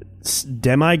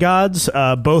demigods,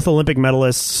 both Olympic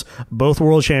medalists, both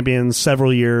world champions,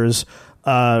 several years.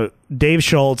 Dave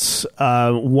Schultz,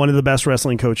 one of the best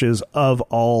wrestling coaches of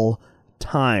all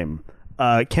time.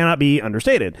 Cannot be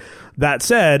understated. That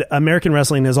said, American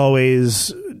wrestling has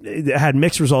always had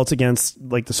mixed results against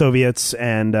the Soviets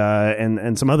and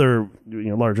some other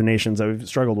larger nations that we've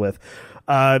struggled with.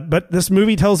 But this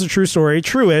movie tells a true story,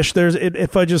 true-ish.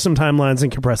 It fudges some timelines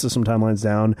and compresses some timelines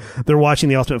down. They're watching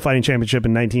the Ultimate Fighting Championship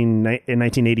in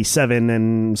 1987,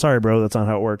 and sorry, bro, that's not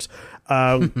how it works.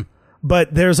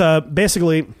 But there's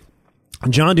basically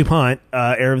John DuPont,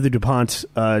 heir of the DuPont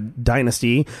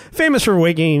dynasty, famous for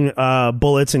making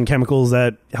bullets and chemicals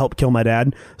that helped kill my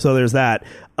dad. So there's that.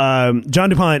 John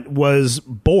DuPont was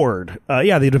bored.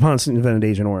 The DuPonts invented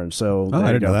Agent Orange. So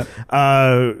I didn't know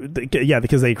that.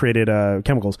 Because they created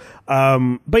chemicals.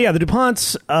 But yeah, the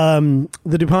DuPonts,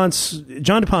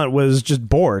 John DuPont was just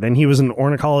bored, and he was an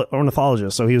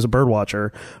ornithologist, so he was a bird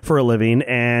watcher for a living,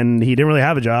 and he didn't really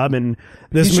have a job. And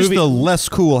he's just the less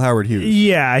cool Howard Hughes.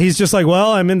 Yeah, he's just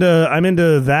well, I'm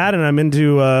into that, and I'm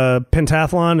into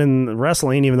pentathlon and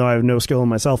wrestling, even though I have no skill in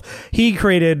myself. He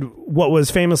created what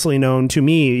was famously known to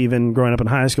me, even growing up in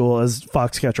high school, as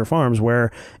Foxcatcher Farms,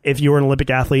 where if you were an Olympic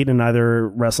athlete in either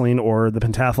wrestling or the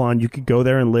pentathlon, you could go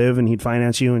there and live, and he'd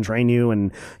finance you and train you.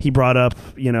 And he brought up,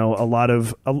 a lot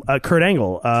of Kurt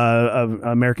Angle,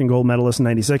 American gold medalist in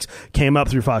 '96, came up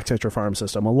through Foxcatcher Farm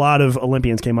system. A lot of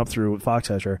Olympians came up through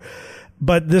Foxcatcher.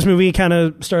 But this movie kind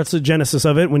of starts the genesis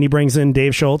of it when he brings in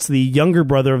Dave Schultz, the younger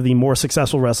brother of the more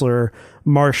successful wrestler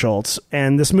Mark Schultz.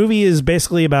 And this movie is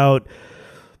basically about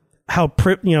how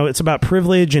it's about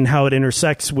privilege and how it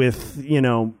intersects with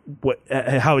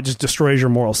how it just destroys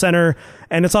your moral center.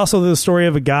 And it's also the story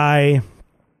of a guy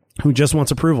who just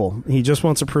wants approval. He just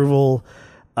wants approval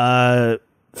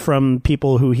from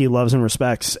people who he loves and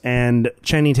respects. And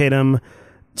Channing Tatum,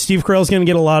 Steve Carell's going to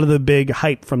get a lot of the big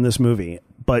hype from this movie,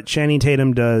 but Channing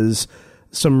Tatum does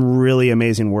some really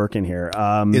amazing work in here.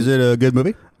 Is it a good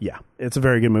movie? Yeah, it's a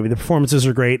very good movie. The performances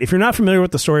are great. If you're not familiar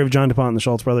with the story of John DuPont and the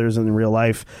Schultz brothers in real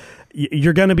life,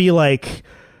 you're going to be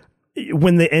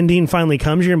when the ending finally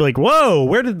comes, you're going to be whoa,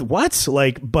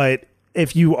 what? But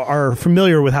if you are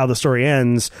familiar with how the story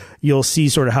ends, you'll see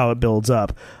sort of how it builds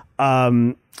up.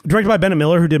 Directed by Bennett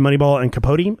Miller, who did Moneyball and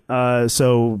Capote.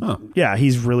 Yeah,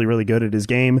 he's really, really good at his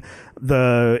game.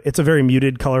 It's a very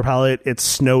muted color palette. It's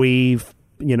snowy,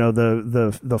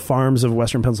 the farms of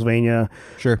Western Pennsylvania.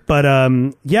 Sure. But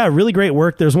really great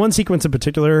work. There's one sequence in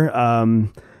particular.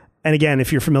 And again,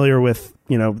 if you're familiar with,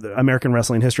 American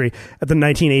wrestling history, at the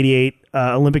 1988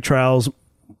 Olympic trials,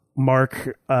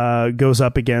 Mark goes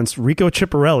up against Rico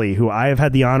Ciparelli, who I have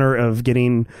had the honor of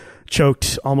getting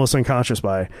choked almost unconscious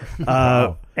by,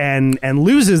 wow. and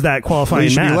loses that qualifying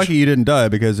match. You should be lucky you didn't die,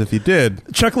 because if you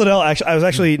did, Chuck Liddell, I was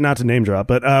actually, not to name drop,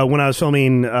 but when I was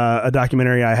filming a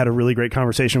documentary, I had a really great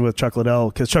conversation with Chuck Liddell,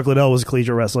 because Chuck Liddell was a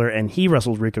collegiate wrestler and he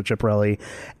wrestled Rico Ciparelli,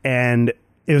 and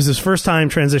it was his first time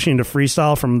transitioning to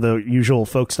freestyle from the usual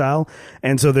folk style.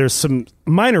 And so there's some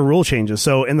minor rule changes.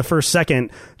 So in the first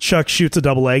second, Chuck shoots a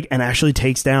double leg and actually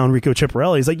takes down Rico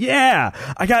Ciparelli. He's like, yeah,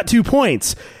 I got 2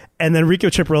 points. And then Rico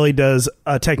Chiapparelli does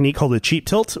a technique called a cheap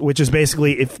tilt, which is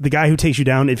basically if the guy who takes you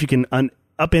down, if you can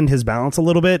upend his balance a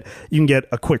little bit, you can get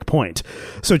a quick point.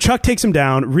 So Chuck takes him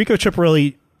down. Rico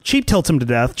Chiapparelli cheap tilts him to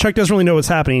death. Chuck doesn't really know what's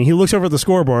happening. He looks over at the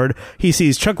scoreboard. He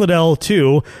sees Chuck Liddell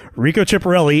 2, Rico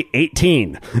Chiapparelli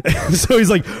 18. So he's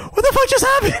like, what the fuck just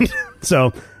happened?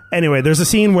 So anyway, there's a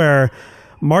scene where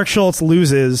Mark Schultz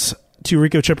loses to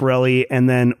Rico Chiapparelli and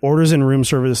then orders in room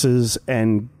services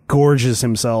and gorges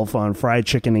himself on fried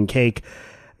chicken and cake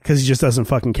because he just doesn't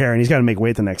fucking care, and he's got to make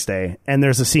weight the next day. And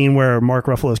there's a scene where Mark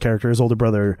Ruffalo's character, his older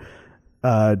brother,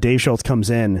 Dave Schultz, comes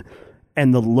in,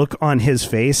 and the look on his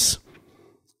face,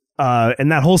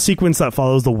 and that whole sequence that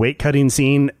follows the weight cutting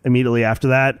scene immediately after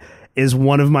that is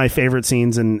one of my favorite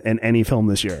scenes in any film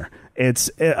this year. It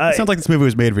sounds like this movie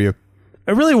was made for you.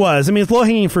 It really was. I mean, it's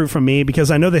low-hanging fruit from me because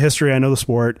I know the history, I know the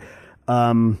sport.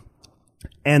 And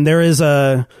there is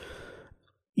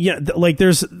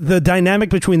there's the dynamic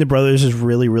between the brothers is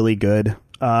really, really good.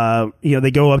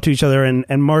 They go up to each other, and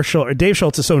Dave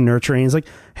Schultz is so nurturing. He's like,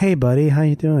 "Hey, buddy, how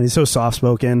you doing?" He's so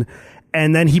soft-spoken.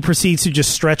 And then he proceeds to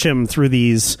just stretch him through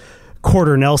these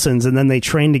quarter Nelsons, and then they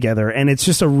train together. And it's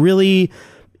just a really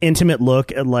intimate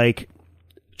look at like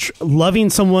loving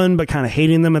someone but kind of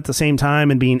hating them at the same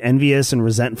time and being envious and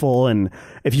resentful. And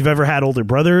if you've ever had older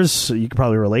brothers, you could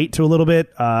probably relate to a little bit.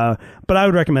 But I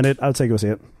would recommend it. I would say go see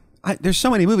it. There's so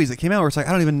many movies that came out where it's like,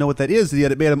 I don't even know what that is,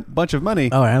 yet it made a bunch of money.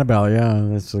 Oh, Annabelle, yeah.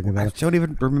 Let's look at that. I don't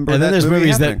even remember and that then there's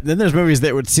movie there's movies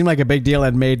that would seem like a big deal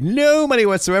and made no money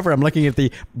whatsoever. I'm looking at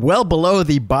the well below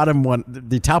the bottom one,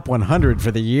 the top 100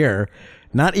 for the year.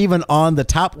 Not even on the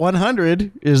top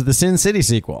 100 is the Sin City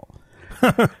sequel.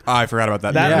 I forgot about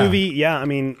that. That movie, yeah. I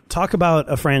mean, talk about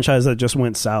a franchise that just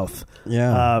went south.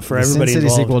 Yeah, for the everybody Sin City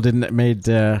involved. sequel didn't made.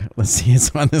 Let's see,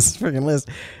 it's on this freaking list.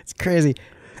 It's crazy.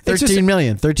 $13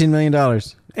 million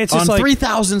It's on just like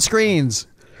 3,000 screens.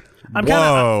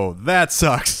 Whoa, that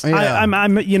sucks. Yeah.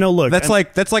 I'm look. That's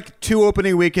like 2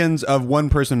 opening weekends of one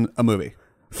person a movie.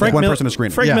 One person a screen.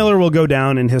 Frank Miller will go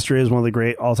down in history as one of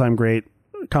the all-time great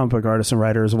comic book artists and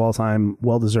writers of all time.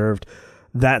 Well deserved.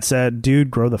 That said,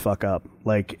 dude, grow the fuck up.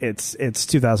 Like it's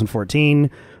 2014.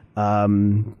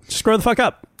 Just grow the fuck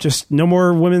up. Just no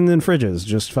more women in fridges.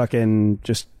 Just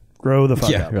grow the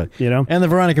fuck up. Right. You know? And the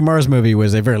Veronica Mars movie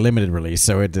was a very limited release,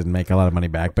 so it didn't make a lot of money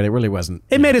back, but it really wasn't.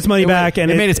 It made its money back, and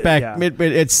it made its back. Yeah.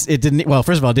 It didn't. Well,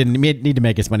 first of all, it didn't need to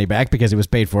make its money back because it was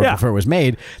paid for before it was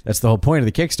made. That's the whole point of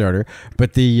the Kickstarter.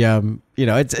 But the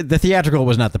the theatrical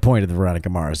was not the point of the Veronica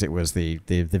Mars. It was the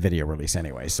video release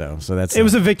anyway. So that's it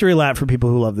was a victory lap for people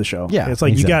who love the show. Yeah, it's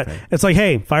like exactly. It's like,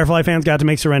 hey, Firefly fans got to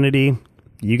make Serenity.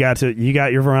 You got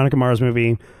your Veronica Mars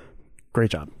movie. Great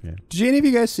job. Yeah. Did any of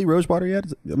you guys see Rosewater yet?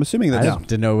 I'm assuming that I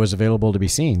didn't know it was available to be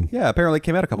seen. Yeah, apparently it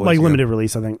came out a couple like weeks limited ago.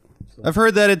 release, I think. I've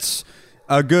heard that it's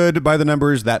a good by the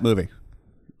numbers that movie.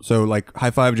 So like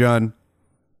high five, John.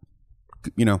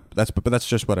 That's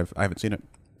just what I haven't seen it.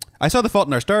 I saw The Fault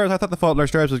in Our Stars. I thought The Fault in Our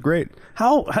Stars was great.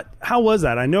 How was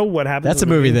that? I know what happened. That's a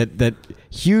movie that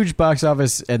huge box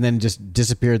office and then just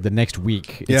disappeared the next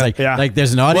week. It's like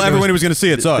there's an audience. Well, everyone who was going to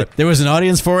see it saw it. There was an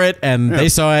audience for it, and they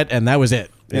saw it, and that was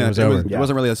it. It was over. It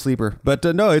wasn't really a sleeper, but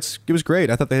no, it was great.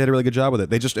 I thought they did a really good job with it.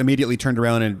 They just immediately turned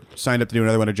around and signed up to do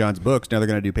another one of John's books. Now they're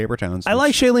going to do Paper Towns. I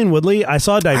like Shailene Woodley. I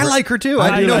saw I like her too.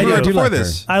 I didn't know her do before like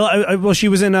this. well, she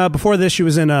was in before this. She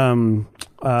was in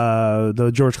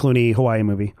the George Clooney Hawaii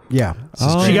movie. Yeah.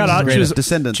 She got she was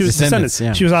Descendants. She was Descendants.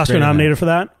 Yeah. She was Oscar nominated for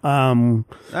that.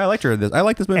 I liked her in this. I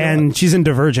like this movie. And she's in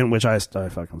Divergent, which I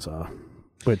fucking saw.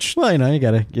 Which Well, you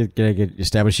gotta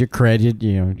establish your cred. You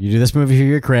do this movie for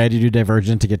your cred. You do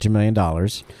Divergent to get $2 million.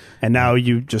 and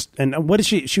now what is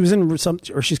she? She was in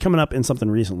she's coming up in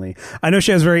something recently. I know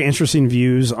she has very interesting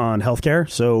views on healthcare.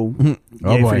 So,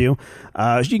 yay for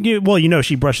you.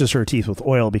 She brushes her teeth with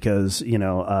oil because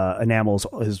enamel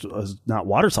is not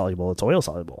water soluble; it's oil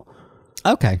soluble.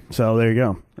 Okay, so there you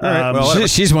go. All right,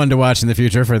 she's one to watch in the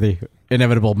future for the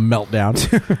inevitable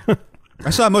meltdown. I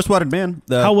saw Most Wanted Man.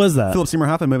 How was that? Philip Seymour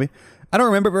Hoffman movie. I don't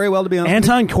remember it very well, to be honest.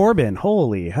 Anton Corbijn,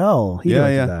 holy hell, he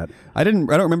directed that. I don't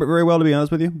remember it very well, to be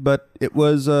honest with you, but it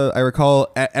was. I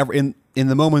recall in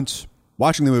the moments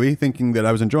watching the movie, thinking that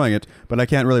I was enjoying it, but I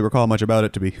can't really recall much about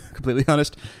it, to be completely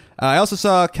honest. I also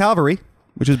saw Calvary,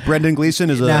 which is Brendan Gleeson.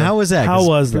 Now, how was that? How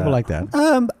was people that? like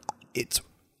that? It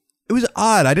was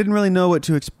odd. I didn't really know what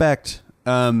to expect.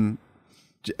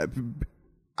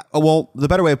 Well, the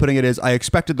better way of putting it is I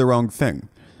expected the wrong thing.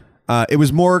 It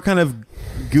was more kind of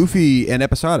goofy and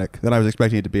episodic than I was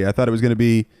expecting it to be. I thought it was going to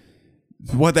be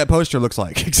what that poster looks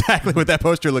like. Exactly what that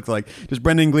poster looked like. Just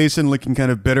Brendan Gleeson looking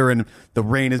kind of bitter and the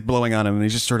rain is blowing on him and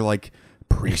he's just sort of like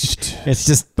priest. It's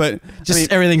just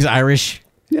everything's Irish.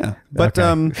 Yeah, but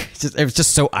Okay. It's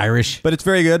just so Irish. but it's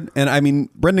very good. And I mean,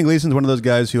 Brendan Gleeson's one of those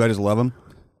guys who I just love him.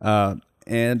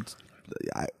 And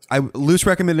I loose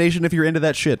recommendation if you're into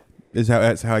that shit.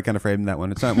 That's how I kind of framed that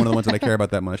one. It's not one of the ones that I care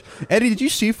about that much. Eddie, did you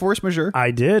see Force Majeure?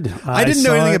 I did. I didn't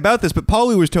know anything about this, but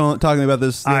Paulie was talking about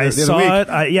this the other week. I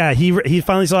saw it. Yeah, he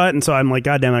finally saw it, and so I'm like,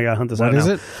 God damn, I gotta hunt this out. What is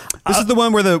now. it? This is the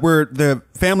one where the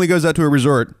family goes out to a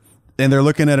resort and they're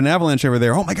looking at an avalanche over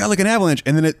there. Oh my god, look, an avalanche!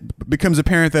 And then it becomes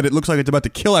apparent that it looks like it's about to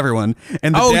kill everyone.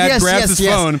 And the dad grabs his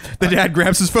phone. The dad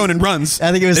grabs his phone and runs.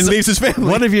 I think it was and leaves his family.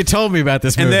 One of you told me about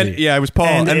this movie. And then it was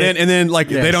Paul. And then like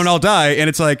they don't all die, and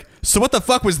it's like, so what the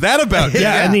fuck was that about?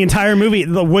 Yeah, and the entire movie,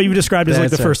 what you described is like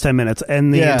the first 10 minutes,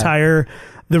 and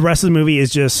the rest of the movie is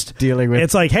just dealing with.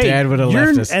 It's like, hey, dad would have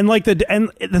left us. And like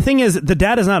the thing is, the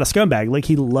dad is not a scumbag. Like,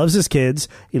 he loves his kids,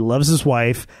 he loves his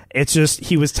wife. It's just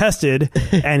he was tested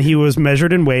and he was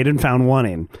measured and weighed and found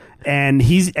wanting, and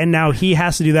now he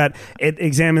has to do that. It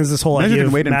examines this whole idea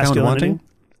of masculinity.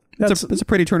 That's a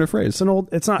pretty turn of phrase. It's an old.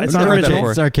 It's not not original.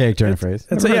 It's archaic turn of phrase.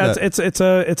 It's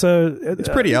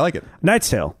pretty. I like it. Knight's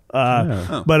Tale.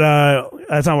 But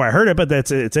that's not where I heard it. But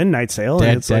it's in Knight's Tale.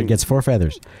 Dad gets 4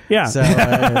 feathers. Yeah. So,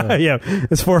 yeah.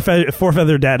 It's four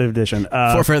feather dad edition.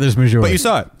 4 feathers majeure. But you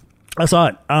saw it. I saw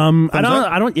it.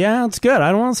 I don't. Yeah, it's good.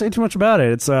 I don't want to say too much about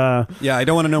it. It's yeah, I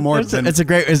don't want to know more. It's a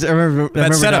great. I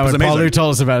remember setup is when amazing. Paul Lou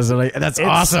told us about it. Like, that's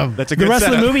awesome. That's a good the rest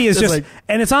setup. of the movie is just, like,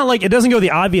 and it's not like it doesn't go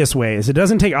the obvious ways. It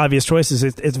doesn't take obvious choices.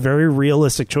 It's very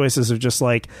realistic choices of just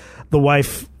like the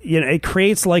wife. You know, it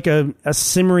creates like a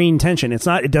simmering tension. It's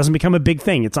not. It doesn't become a big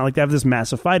thing. It's not like they have this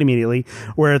massive fight immediately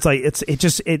where it's like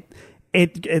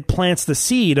it plants the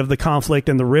seed of the conflict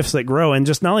and the rifts that grow. And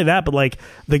just not only that, but like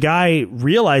the guy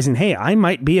realizing, hey, I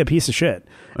might be a piece of shit.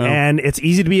 Oh. And it's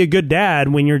easy to be a good dad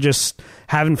when you're just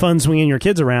having fun swinging your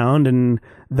kids around. And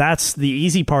that's the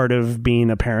easy part of being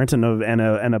a parent and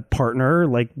a partner.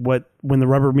 Like, when the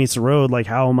rubber meets the road, like,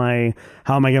 how am I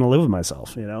going to live with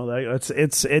myself? You know,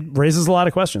 it raises a lot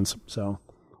of questions. So.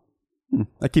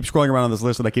 I keep scrolling around on this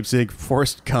list and I keep seeing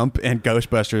Forrest Gump and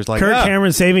Ghostbusters. Like, Kirk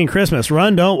Cameron Saving Christmas.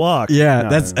 Run, don't walk. Yeah,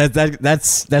 that's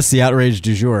the outrage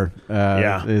du jour.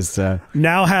 Is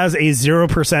now has a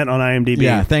 0% on IMDb.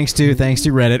 Yeah, thanks to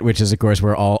Reddit, which is of course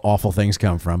where all awful things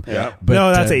come from. Yeah, but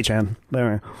no, that's 8chan.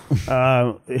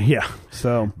 Yeah.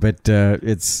 So, but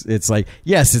it's like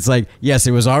yes,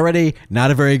 it was already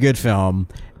not a very good film.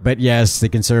 But yes, the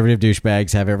conservative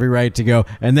douchebags have every right to go.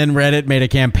 And then Reddit made a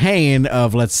campaign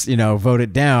of let's, vote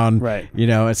it down. Right.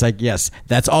 It's like, yes,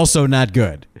 that's also not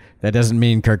good. That doesn't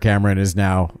mean Kirk Cameron is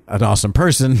now an awesome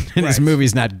person and his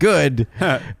movie's not good.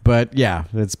 But yeah,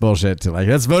 it's bullshit to like,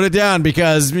 let's vote it down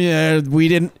because we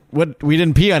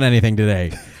didn't pee on anything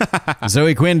today.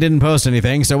 Zoe Quinn didn't post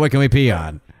anything, so what can we pee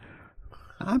on?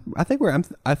 I think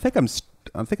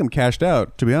I'm cashed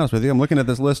out, to be honest with you. I'm looking at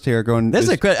this list here going...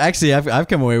 Actually, I've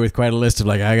come away with quite a list of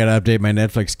like, I got to update my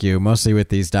Netflix queue, mostly with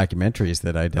these documentaries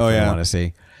that I definitely want to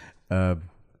see.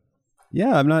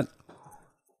 Yeah, I'm not...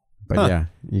 But yeah,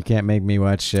 you can't make me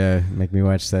watch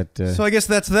that... so I guess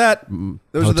that's that.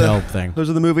 Those hotel thing. Those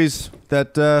are the movies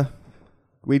that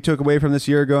we took away from this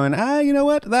year going, you know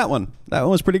what? That one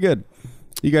was pretty good.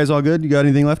 You guys all good? You got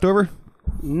anything left over?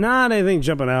 Not anything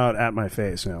jumping out at my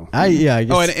face, no. I guess.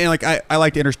 Oh, and like I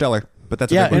liked Interstellar, but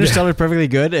that's Interstellar's perfectly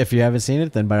good. If you haven't seen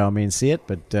it, then by all means see it.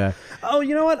 But oh,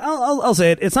 you know what? I'll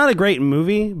say it. It's not a great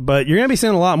movie, but you're gonna be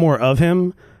seeing a lot more of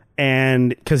him, and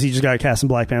because he just got cast in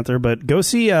Black Panther. But go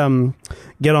see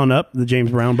Get On Up, the James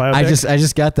Brown biopic. I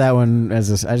just got that one I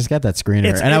just got that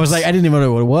screener, and I was like, I didn't even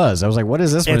know what it was. I was like, what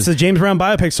is this one? It's the James Brown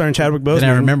biopic starring Chadwick Boseman.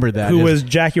 And I remembered that. Who was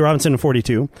Jackie Robinson in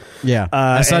 42. Yeah.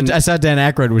 I saw Dan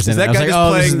Aykroyd was in it. I was like,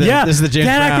 oh, this is the James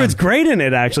Brown. Dan Aykroyd's great in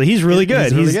it, actually. He's really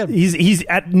good. He's really good. He's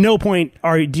at no point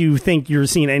do you think you're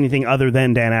seeing anything other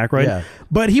than Dan Aykroyd. Yeah.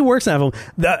 But he works in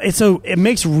that film. It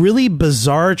makes really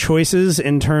bizarre choices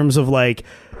in terms of like,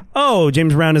 oh,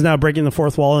 James Brown is now breaking the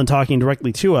fourth wall and talking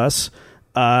directly to us.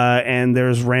 And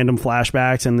there's random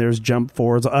flashbacks and there's jump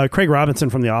forwards. Craig Robinson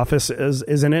from The Office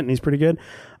is in it, and he's pretty good.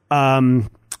 And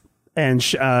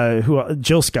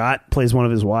Jill Scott plays one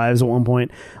of his wives at one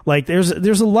point. Like there's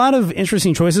a lot of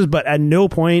interesting choices, but at no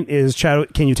point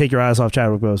can you take your eyes off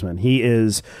Chadwick Boseman.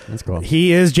 That's cool.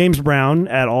 He is James Brown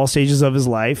at all stages of his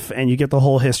life, and you get the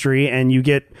whole history, and you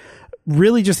get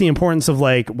really just the importance of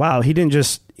like, wow, he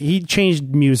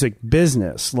changed music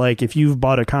business. Like if you've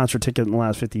bought a concert ticket in the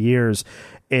last 50 years,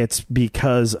 it's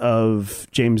because of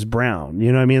James Brown.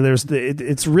 You know what I mean?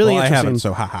 It's really interesting. I haven't,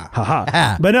 so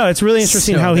ha. But no, it's really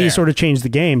interesting how he sort of changed the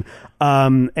game.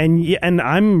 And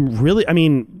I'm really,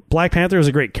 Black Panther is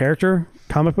a great character,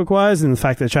 comic book wise, and the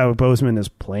fact that Chadwick Boseman is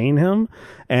playing him,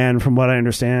 and from what I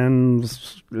understand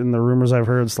in the rumors I've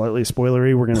heard, slightly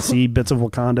spoilery, we're going to see bits of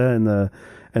Wakanda in the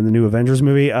new Avengers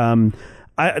movie.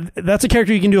 That's a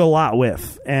character you can do a lot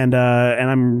with, and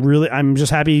I'm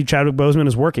just happy Chadwick Boseman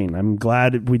is working. I'm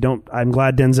glad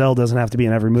Denzel doesn't have to be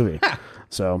in every movie.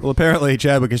 So, well, apparently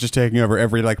Chadwick is just taking over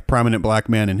every like prominent black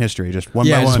man in history, just one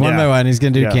by one. Just one by one. He's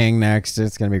going to do King next.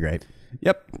 It's going to be great.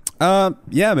 Yep.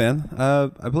 Yeah, man.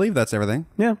 I believe that's everything.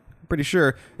 Yeah, pretty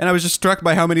sure. And I was just struck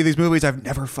by how many of these movies I've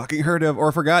never fucking heard of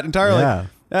or forgot entirely. Yeah,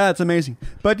 it's amazing.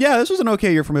 But yeah, this was an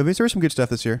okay year for movies. There was some good stuff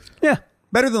this year. Yeah,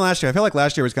 better than last year. I feel like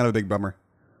last year was kind of a big bummer.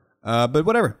 But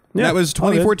whatever. Yeah, that was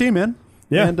 2014, man.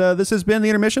 Yeah. And this has been The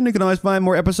Intermission. You can always find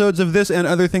more episodes of this and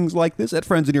other things like this at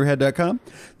friendsinyourhead.com.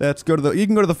 You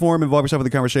can go to the forum, involve yourself with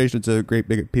the conversation. It's a great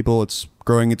big people. It's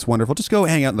growing. It's wonderful. Just go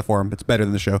hang out in the forum. It's better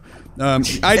than the show.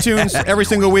 iTunes, every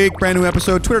single week, brand new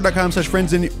episode.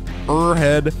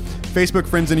 Twitter.com/friendsinyourhead. Facebook,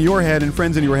 Friends in Your Head, and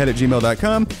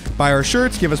friendsinyourhead@gmail.com. Buy our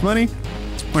shirts. Give us money.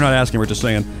 We're not asking. We're just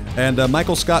saying. And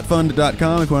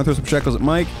michaelscottfund.com if you want to throw some shekels at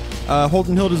Mike.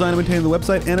 Holden Hill Design and Maintain the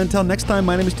website. And until next time,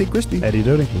 my name is T. Christie. Eddie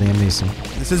Doty. Liam Neeson.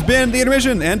 This has been The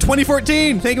Intermission and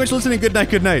 2014. Thank you much for listening. Good night.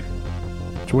 Good night.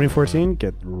 2014,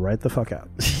 get right the fuck out.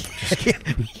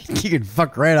 You can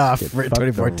fuck right off for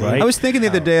 2014. Right I was thinking the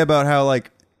other day about how, like,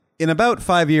 in about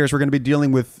 5 years, we're going to be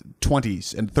dealing with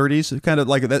 20s and 30s. Kind of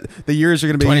like that. The years are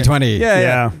going to be 2020.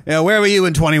 Yeah. Where were you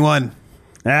in 21?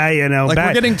 Like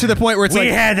we're getting to the point where it's we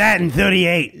had that in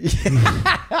 38.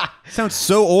 Sounds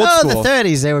so old school. school. The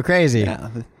 30s, they were crazy. Yeah.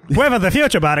 Wherever the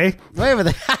future, buddy.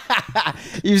 Wherever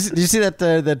you see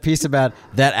that piece about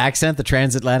that accent, the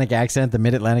transatlantic accent, the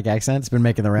mid-Atlantic accent? It's been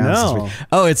making the rounds. No. This week.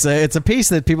 Oh, it's a piece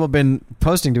that people have been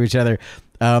posting to each other.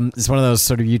 It's one of those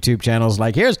sort of YouTube channels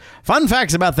like, here's fun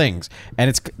facts about things. And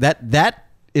it's that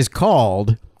is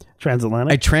called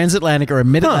transatlantic, a transatlantic or a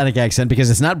mid-Atlantic accent, because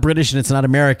it's not British and it's not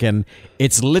American.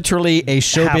 It's literally a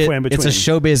showbiz. It's a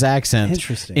showbiz accent.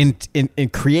 Interesting. In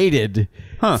created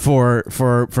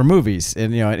for movies,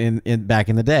 and in back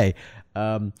in the day.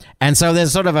 And so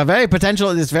there's sort of a very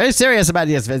potential. It's very serious about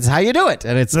this. It's how you do it,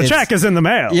 and it's the check is in the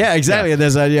mail. Yeah, exactly. Yeah.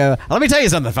 There's a. Let me tell you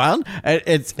something, fun.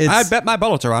 It's. I bet my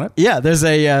bullets are on it. Yeah, there's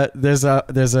a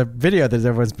video that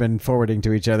everyone's been forwarding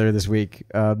to each other this week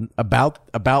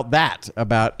about that,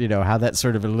 about how that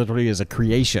sort of literally is a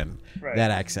creation. Right. That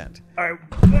accent. All right.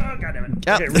 Oh, God damn it.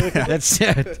 Oh, Okay, really quick. That's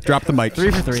Drop the mic.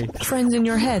 3 for 3.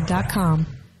 friendsinyourhead.com